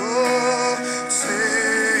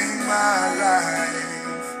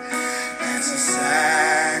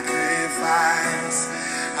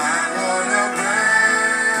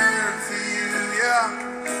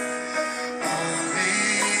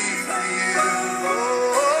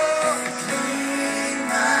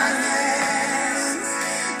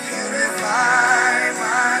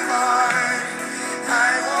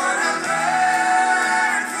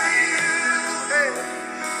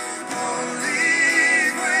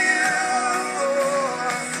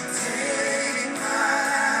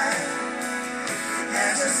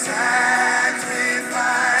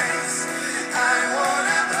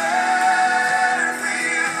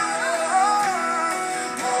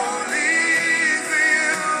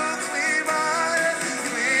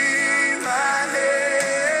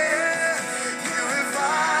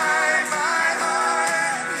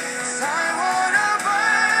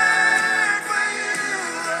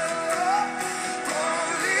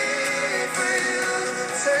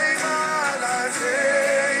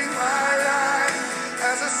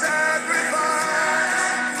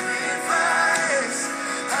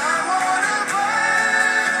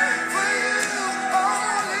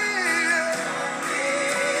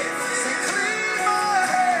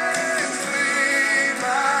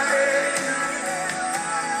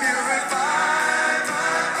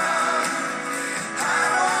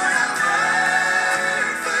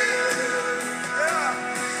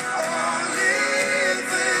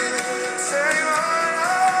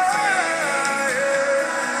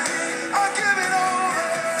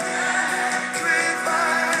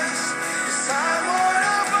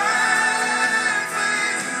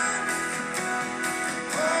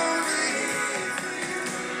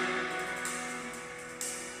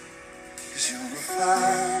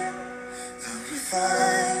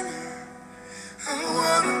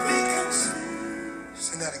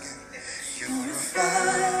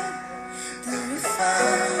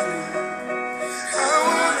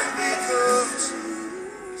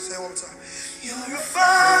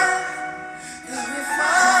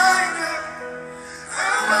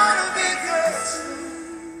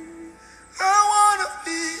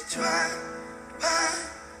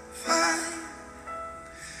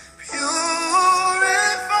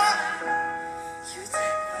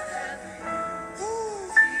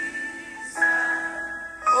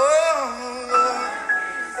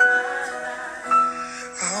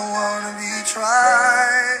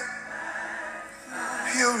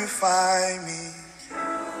 Purify me.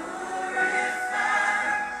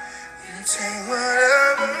 You take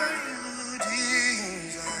whatever you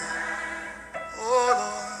desire.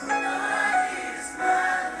 Oh Lord,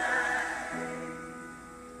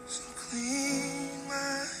 so clean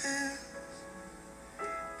my hands,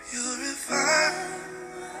 purify.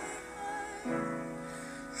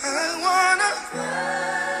 I wanna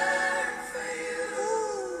burn for you.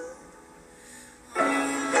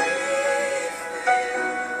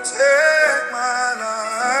 Take my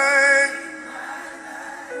life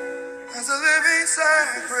as a living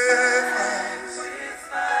sacrifice.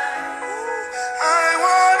 I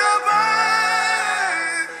wanna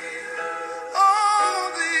burn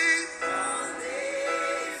only,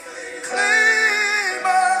 clean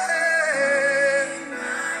my hand.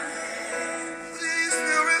 Please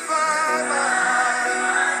purify my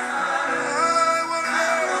heart. I wanna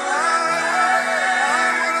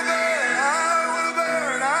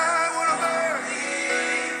burn, I wanna burn.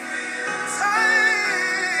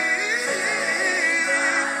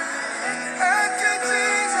 Thank you,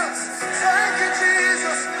 Jesus. Thank you,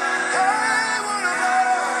 Jesus. I wanna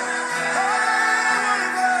burn. I wanna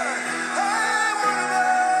burn. I wanna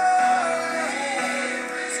burn.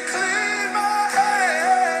 Clean my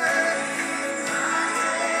hands.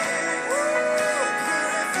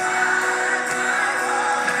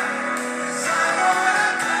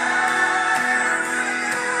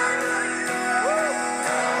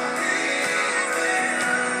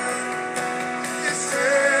 You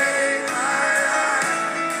save my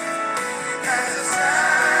life as a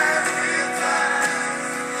sacrifice.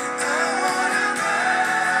 I wanna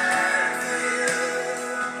burn for you.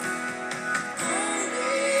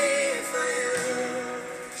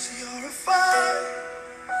 See, you're a fire,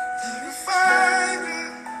 the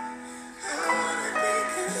refiner. I wanna be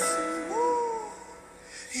consumed.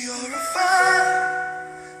 You're a fire,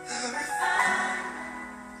 the refiner.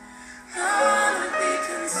 I wanna be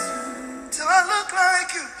consumed till I look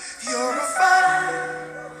like you. You're a fire,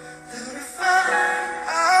 the refiner. I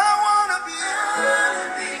wanna be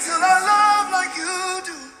till I love like you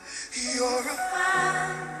do. You're a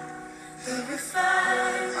fire, the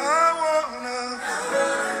refiner.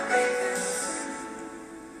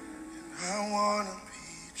 I wanna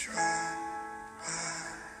be tried by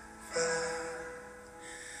fire,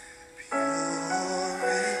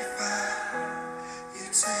 purified. You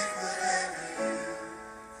take whatever you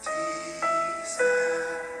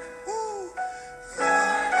desire. Woo.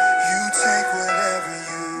 You take whatever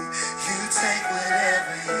you take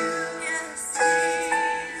whatever you desire.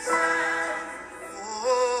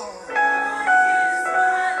 Oh,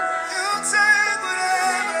 you take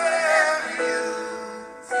whatever you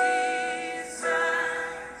desire.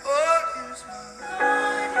 Oh, here's my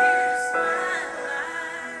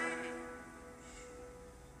life.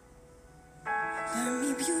 Burn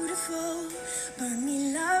me beautiful, burn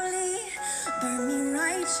me lovely, burn me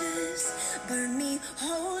righteous, burn me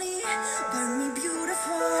holy, burn me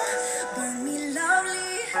beautiful, burn me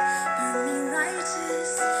lovely, burn me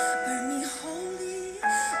righteous, burn me holy,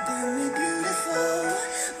 burn me beautiful,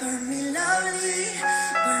 burn me lovely,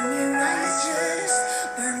 burn me righteous,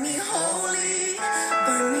 burn me holy,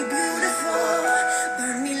 burn me beautiful,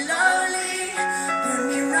 burn me lovely, burn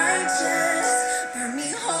me righteous, burn me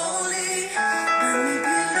holy, burn me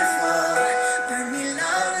beautiful, burn me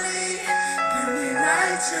lovely, burn me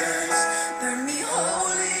righteous, burn me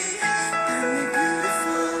holy, burn me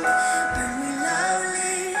beautiful, burn me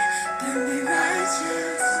lovely, burn me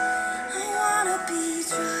righteous. I wanna be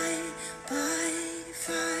tried by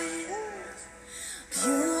fire,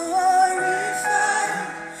 purified.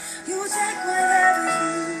 You take whatever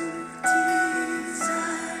you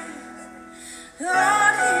desire.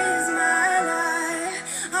 Lord, here's my life.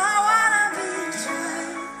 I wanna be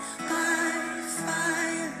tried by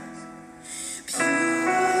fire,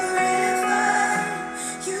 purified.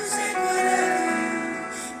 You take whatever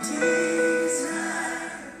you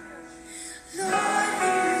desire. Lord,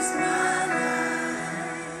 here's my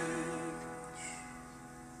life.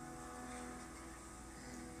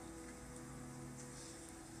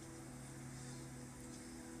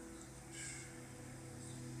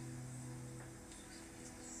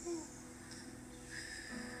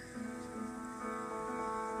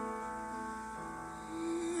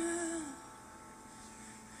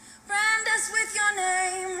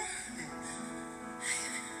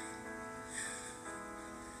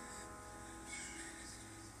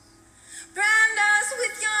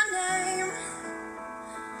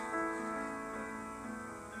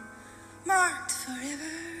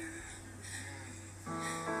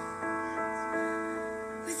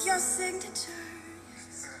 with your signature.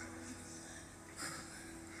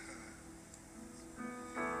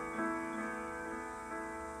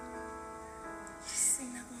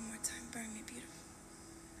 Sing that one more time. Burn me beautiful.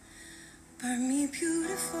 Burn me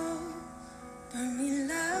beautiful. Burn me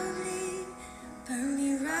lovely. Burn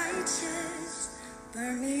me righteous.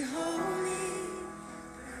 Burn me holy.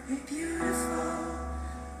 Burn me beautiful.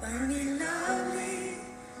 Burn me lovely.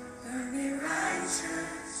 Burn me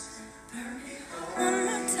righteous. Burn me holy. One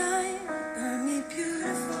more time. Burn me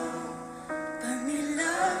beautiful. Burn me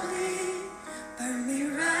lovely. Burn me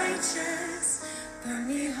righteous. Burn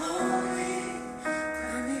me holy.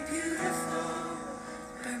 Burn me beautiful.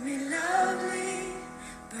 Burn me lovely.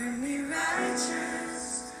 Burn me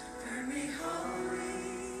righteous. Burn me holy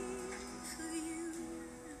for you.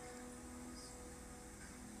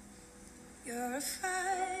 You're a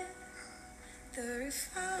fire, the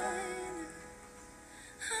refiner.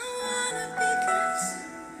 I wanna be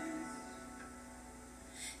consumed.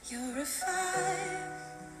 You're a fire,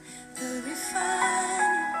 the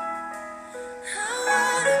refiner. I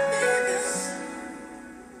wanna be consumed.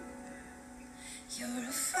 You're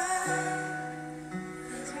a fire,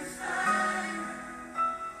 the refiner.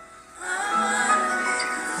 I wanna be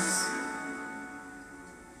consumed.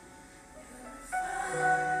 You're a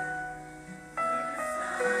fire, the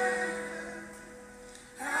refiner.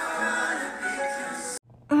 I wanna be consumed.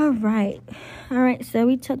 All right, so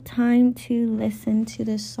we took time to listen to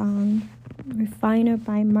the song Refiner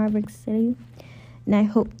by Maverick City. And I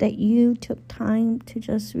hope that you took time to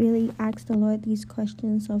just really ask the Lord these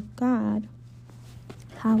questions of God.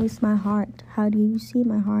 How is my heart? How do you see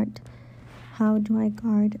my heart? How do I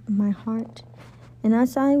guard my heart? And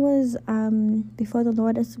as I was before the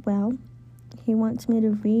Lord as well, He wants me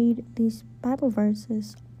to read these Bible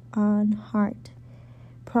verses on heart.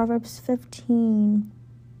 Proverbs 15.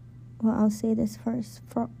 Well, I'll say this first.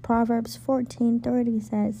 Proverbs 14:30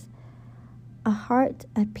 says, "A heart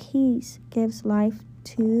at peace gives life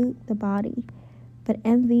to the body, but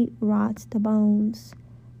envy rots the bones."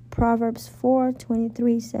 Proverbs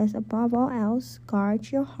 4:23 says, "Above all else,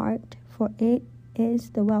 guard your heart, for it is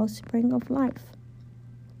the wellspring of life."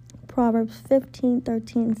 Proverbs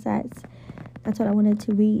 15:13 says, that's what I wanted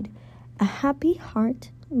to read, "A happy heart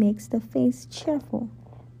makes the face cheerful,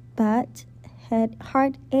 but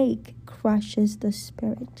heartache crushes the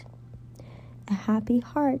spirit." A happy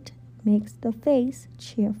heart makes the face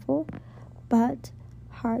cheerful, but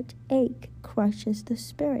heartache crushes the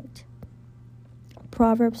spirit.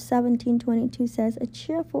 Proverbs 17:22 says, "A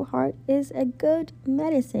cheerful heart is a good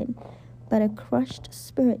medicine, but a crushed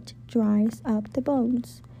spirit dries up the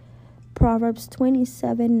bones." Proverbs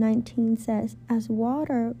 27:19 says, "As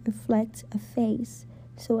water reflects a face,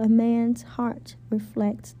 so a man's heart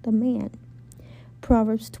reflects the man."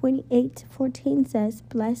 Proverbs 28:14 says,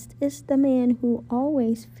 "Blessed is the man who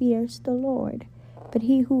always fears the Lord, but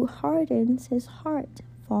he who hardens his heart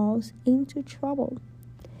falls into trouble."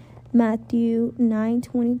 Matthew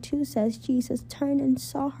 9:22 says, Jesus turned and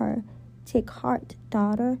saw her. "Take heart,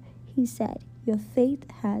 daughter," he said, "your faith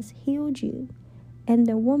has healed you." And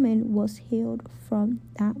the woman was healed from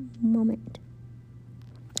that moment.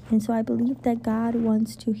 And so I believe that God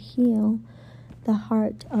wants to heal the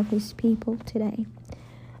heart of His people today.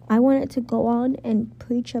 I wanted to go on and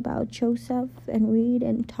preach about Joseph and read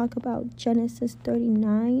and talk about Genesis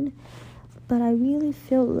 39, but I really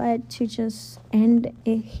feel led to just end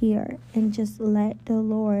it here and just let the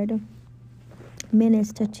Lord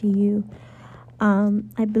minister to you.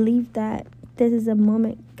 I believe that this is a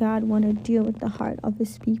moment God wants to deal with the heart of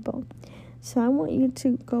His people. So I want you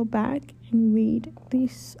to go back and read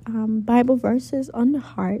these Bible verses on the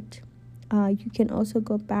heart. You can also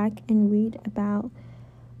go back and read about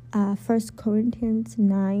 1 Corinthians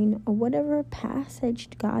 9 or whatever passage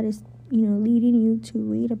God is leading you to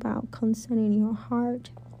read about concerning your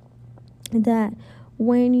heart. That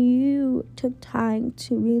when you took time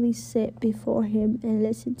to really sit before Him and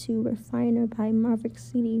listen to Refiner by Maverick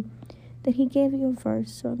City, that He gave you a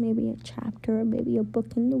verse or maybe a chapter or maybe a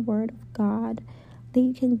book in the Word of God that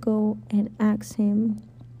you can go and ask Him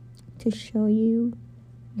to show you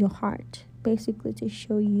your heart, basically to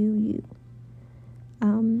show you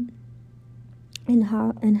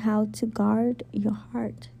and how to guard your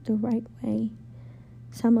heart the right way.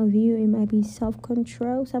 Some of you, it might be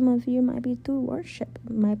self-control. Some of you might be through worship.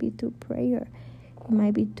 It might be through prayer. It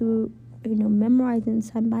might be through memorizing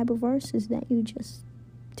some Bible verses that you just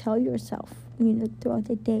tell yourself throughout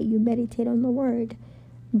the day. You meditate on the Word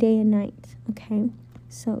day and night. Okay,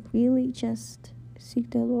 so really just seek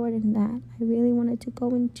the Lord in that. I really wanted to go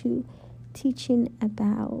into teaching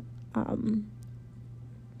about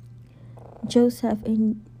Joseph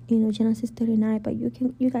in Genesis 39, but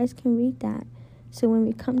you guys can read that. So when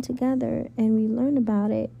we come together and we learn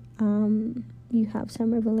about it, you have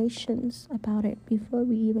some revelations about it before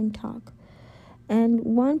we even talk. And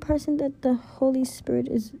one person that the Holy Spirit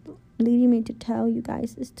is leading me to tell you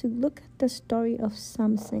guys is to look at the story of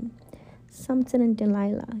Samson and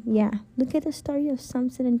Delilah. Yeah, look at the story of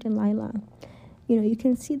Samson and Delilah. You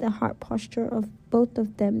can see the heart posture of both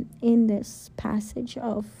of them in this passage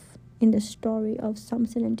in the story of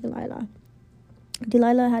Samson and Delilah.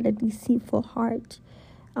 Delilah had a deceitful heart,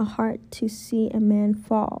 a heart to see a man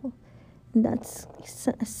fall. And that's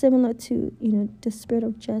similar to, the spirit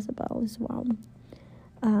of Jezebel as well.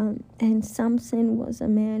 And Samson was a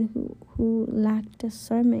man who lacked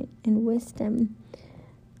discernment and wisdom.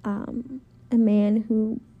 A man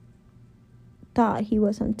who thought he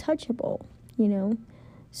was untouchable,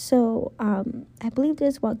 So I believe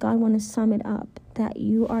this is what God wants to sum it up, that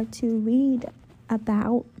you are to read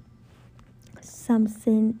about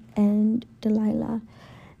Samson and Delilah,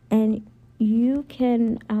 and you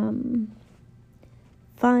can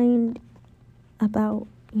find about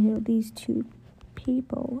these two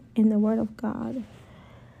people in the Word of God.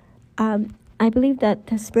 I believe that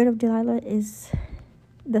the spirit of Delilah is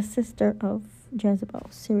the sister of Jezebel,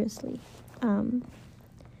 seriously.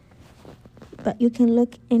 But you can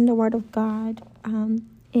look in the Word of God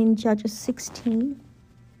in Judges 16,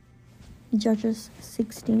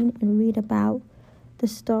 and read about the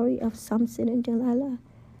story of Samson and Delilah.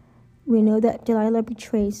 We know that Delilah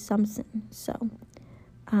betrays Samson, so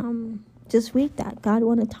just read that. God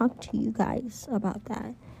want to talk to you guys about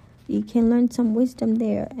that. You can learn some wisdom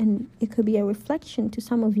there, and it could be a reflection to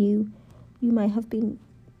some of you. You might have been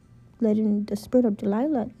letting the spirit of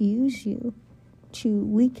Delilah use you to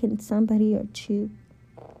weaken somebody or to,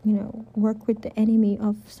 work with the enemy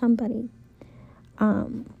of somebody.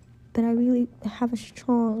 But I really have a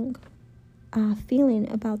strong feeling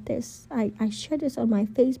about this. I shared this on my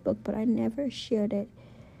Facebook, but I never shared it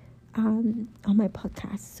on my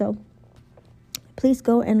podcast. So please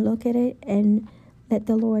go and look at it and let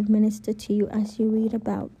the Lord minister to you as you read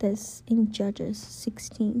about this in Judges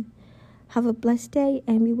 16. Have a blessed day,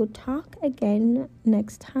 and we will talk again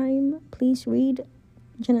next time. Please read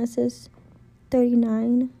Genesis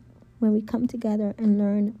 39 when we come together and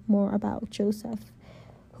learn more about Joseph,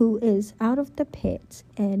 who is out of the pit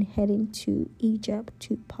and heading to Egypt,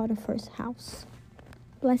 to Potiphar's house.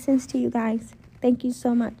 Blessings to you guys. Thank you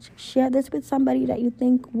so much. Share this with somebody that you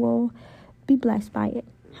think will be blessed by it.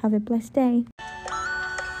 Have a blessed day.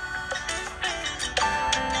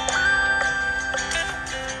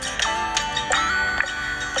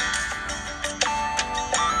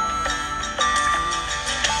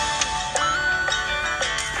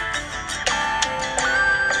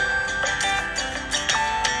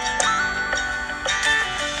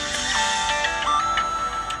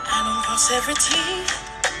 Every T,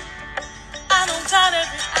 I don't dot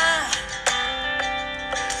every I.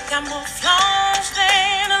 Got more flaws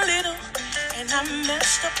than a little, and I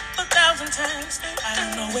messed up 1,000 times. I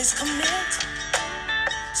don't always commit.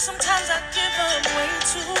 Sometimes I give up way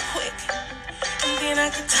too quick, and then I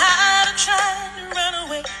get tired of trying to run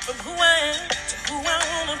away from who I am to who I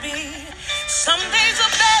wanna be. Some days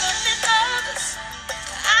are better than others.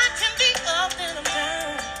 I can be up and I'm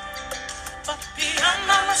down, but beyond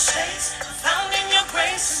my mistakes, I'm found in your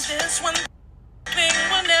grace, and this one thing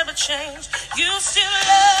will never change. You still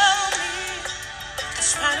love me, in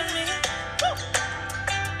spite of me. Woo.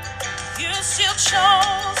 You still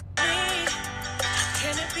chose me. How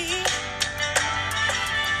can it be?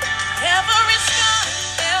 Every scar,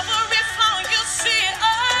 every flaw, you see it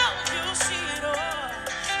all. You see it all.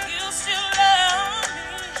 You still love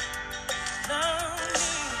me, love me.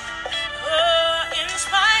 Oh, in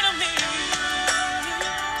spite of me.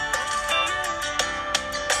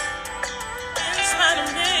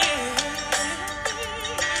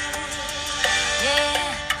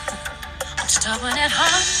 Stubborn at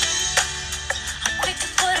heart, I'm quick to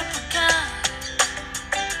put up with God.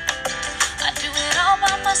 I do it all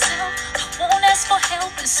by myself, I won't ask for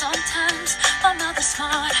help. And sometimes my mouth is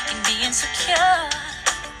smart, I can be insecure.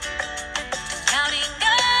 Counting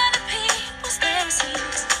other people's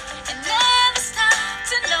blessings and never stop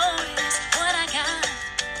to notice what I got.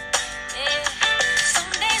 Yeah.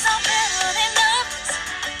 Some days are better than others.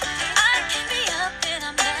 I can be up and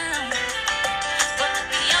I'm down, but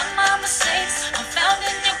beyond my mistakes, I'm found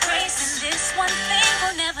in your grace, and this one thing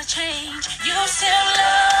will never change. You still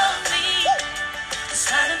love me, in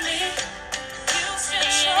spite of me. You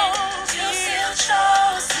still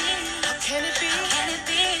chose me. How can it be?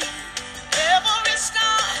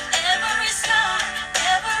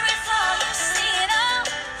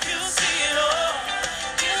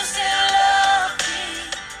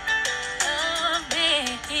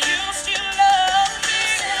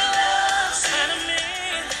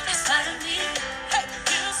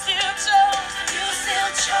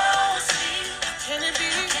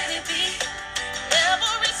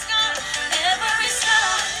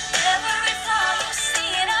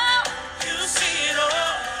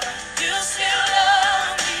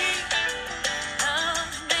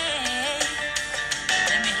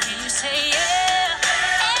 say yeah.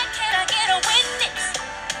 And can I get a witness?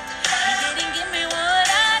 You didn't give me what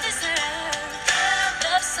I deserve.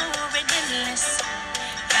 Love so relentless,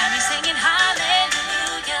 got me singing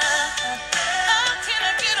hallelujah. Oh, can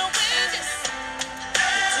I get a witness?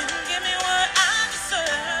 You didn't give me what I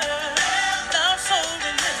deserve. Love so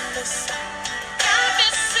relentless, got me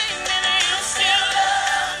singing and you still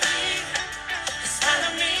love me. It's kind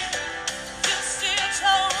of me. You still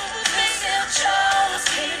chose me. You still chose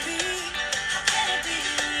me. How can it be?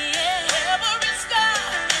 Yeah.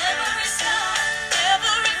 Every star,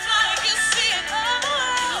 every flight, you see it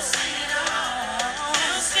all. You see it all.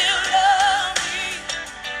 You still love me.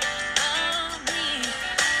 Love me.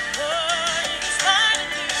 Oh, it's kind of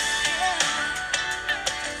me.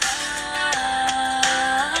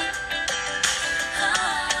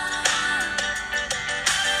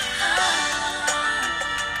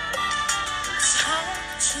 It's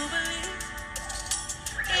hard to believe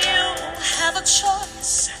you have a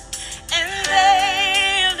choice.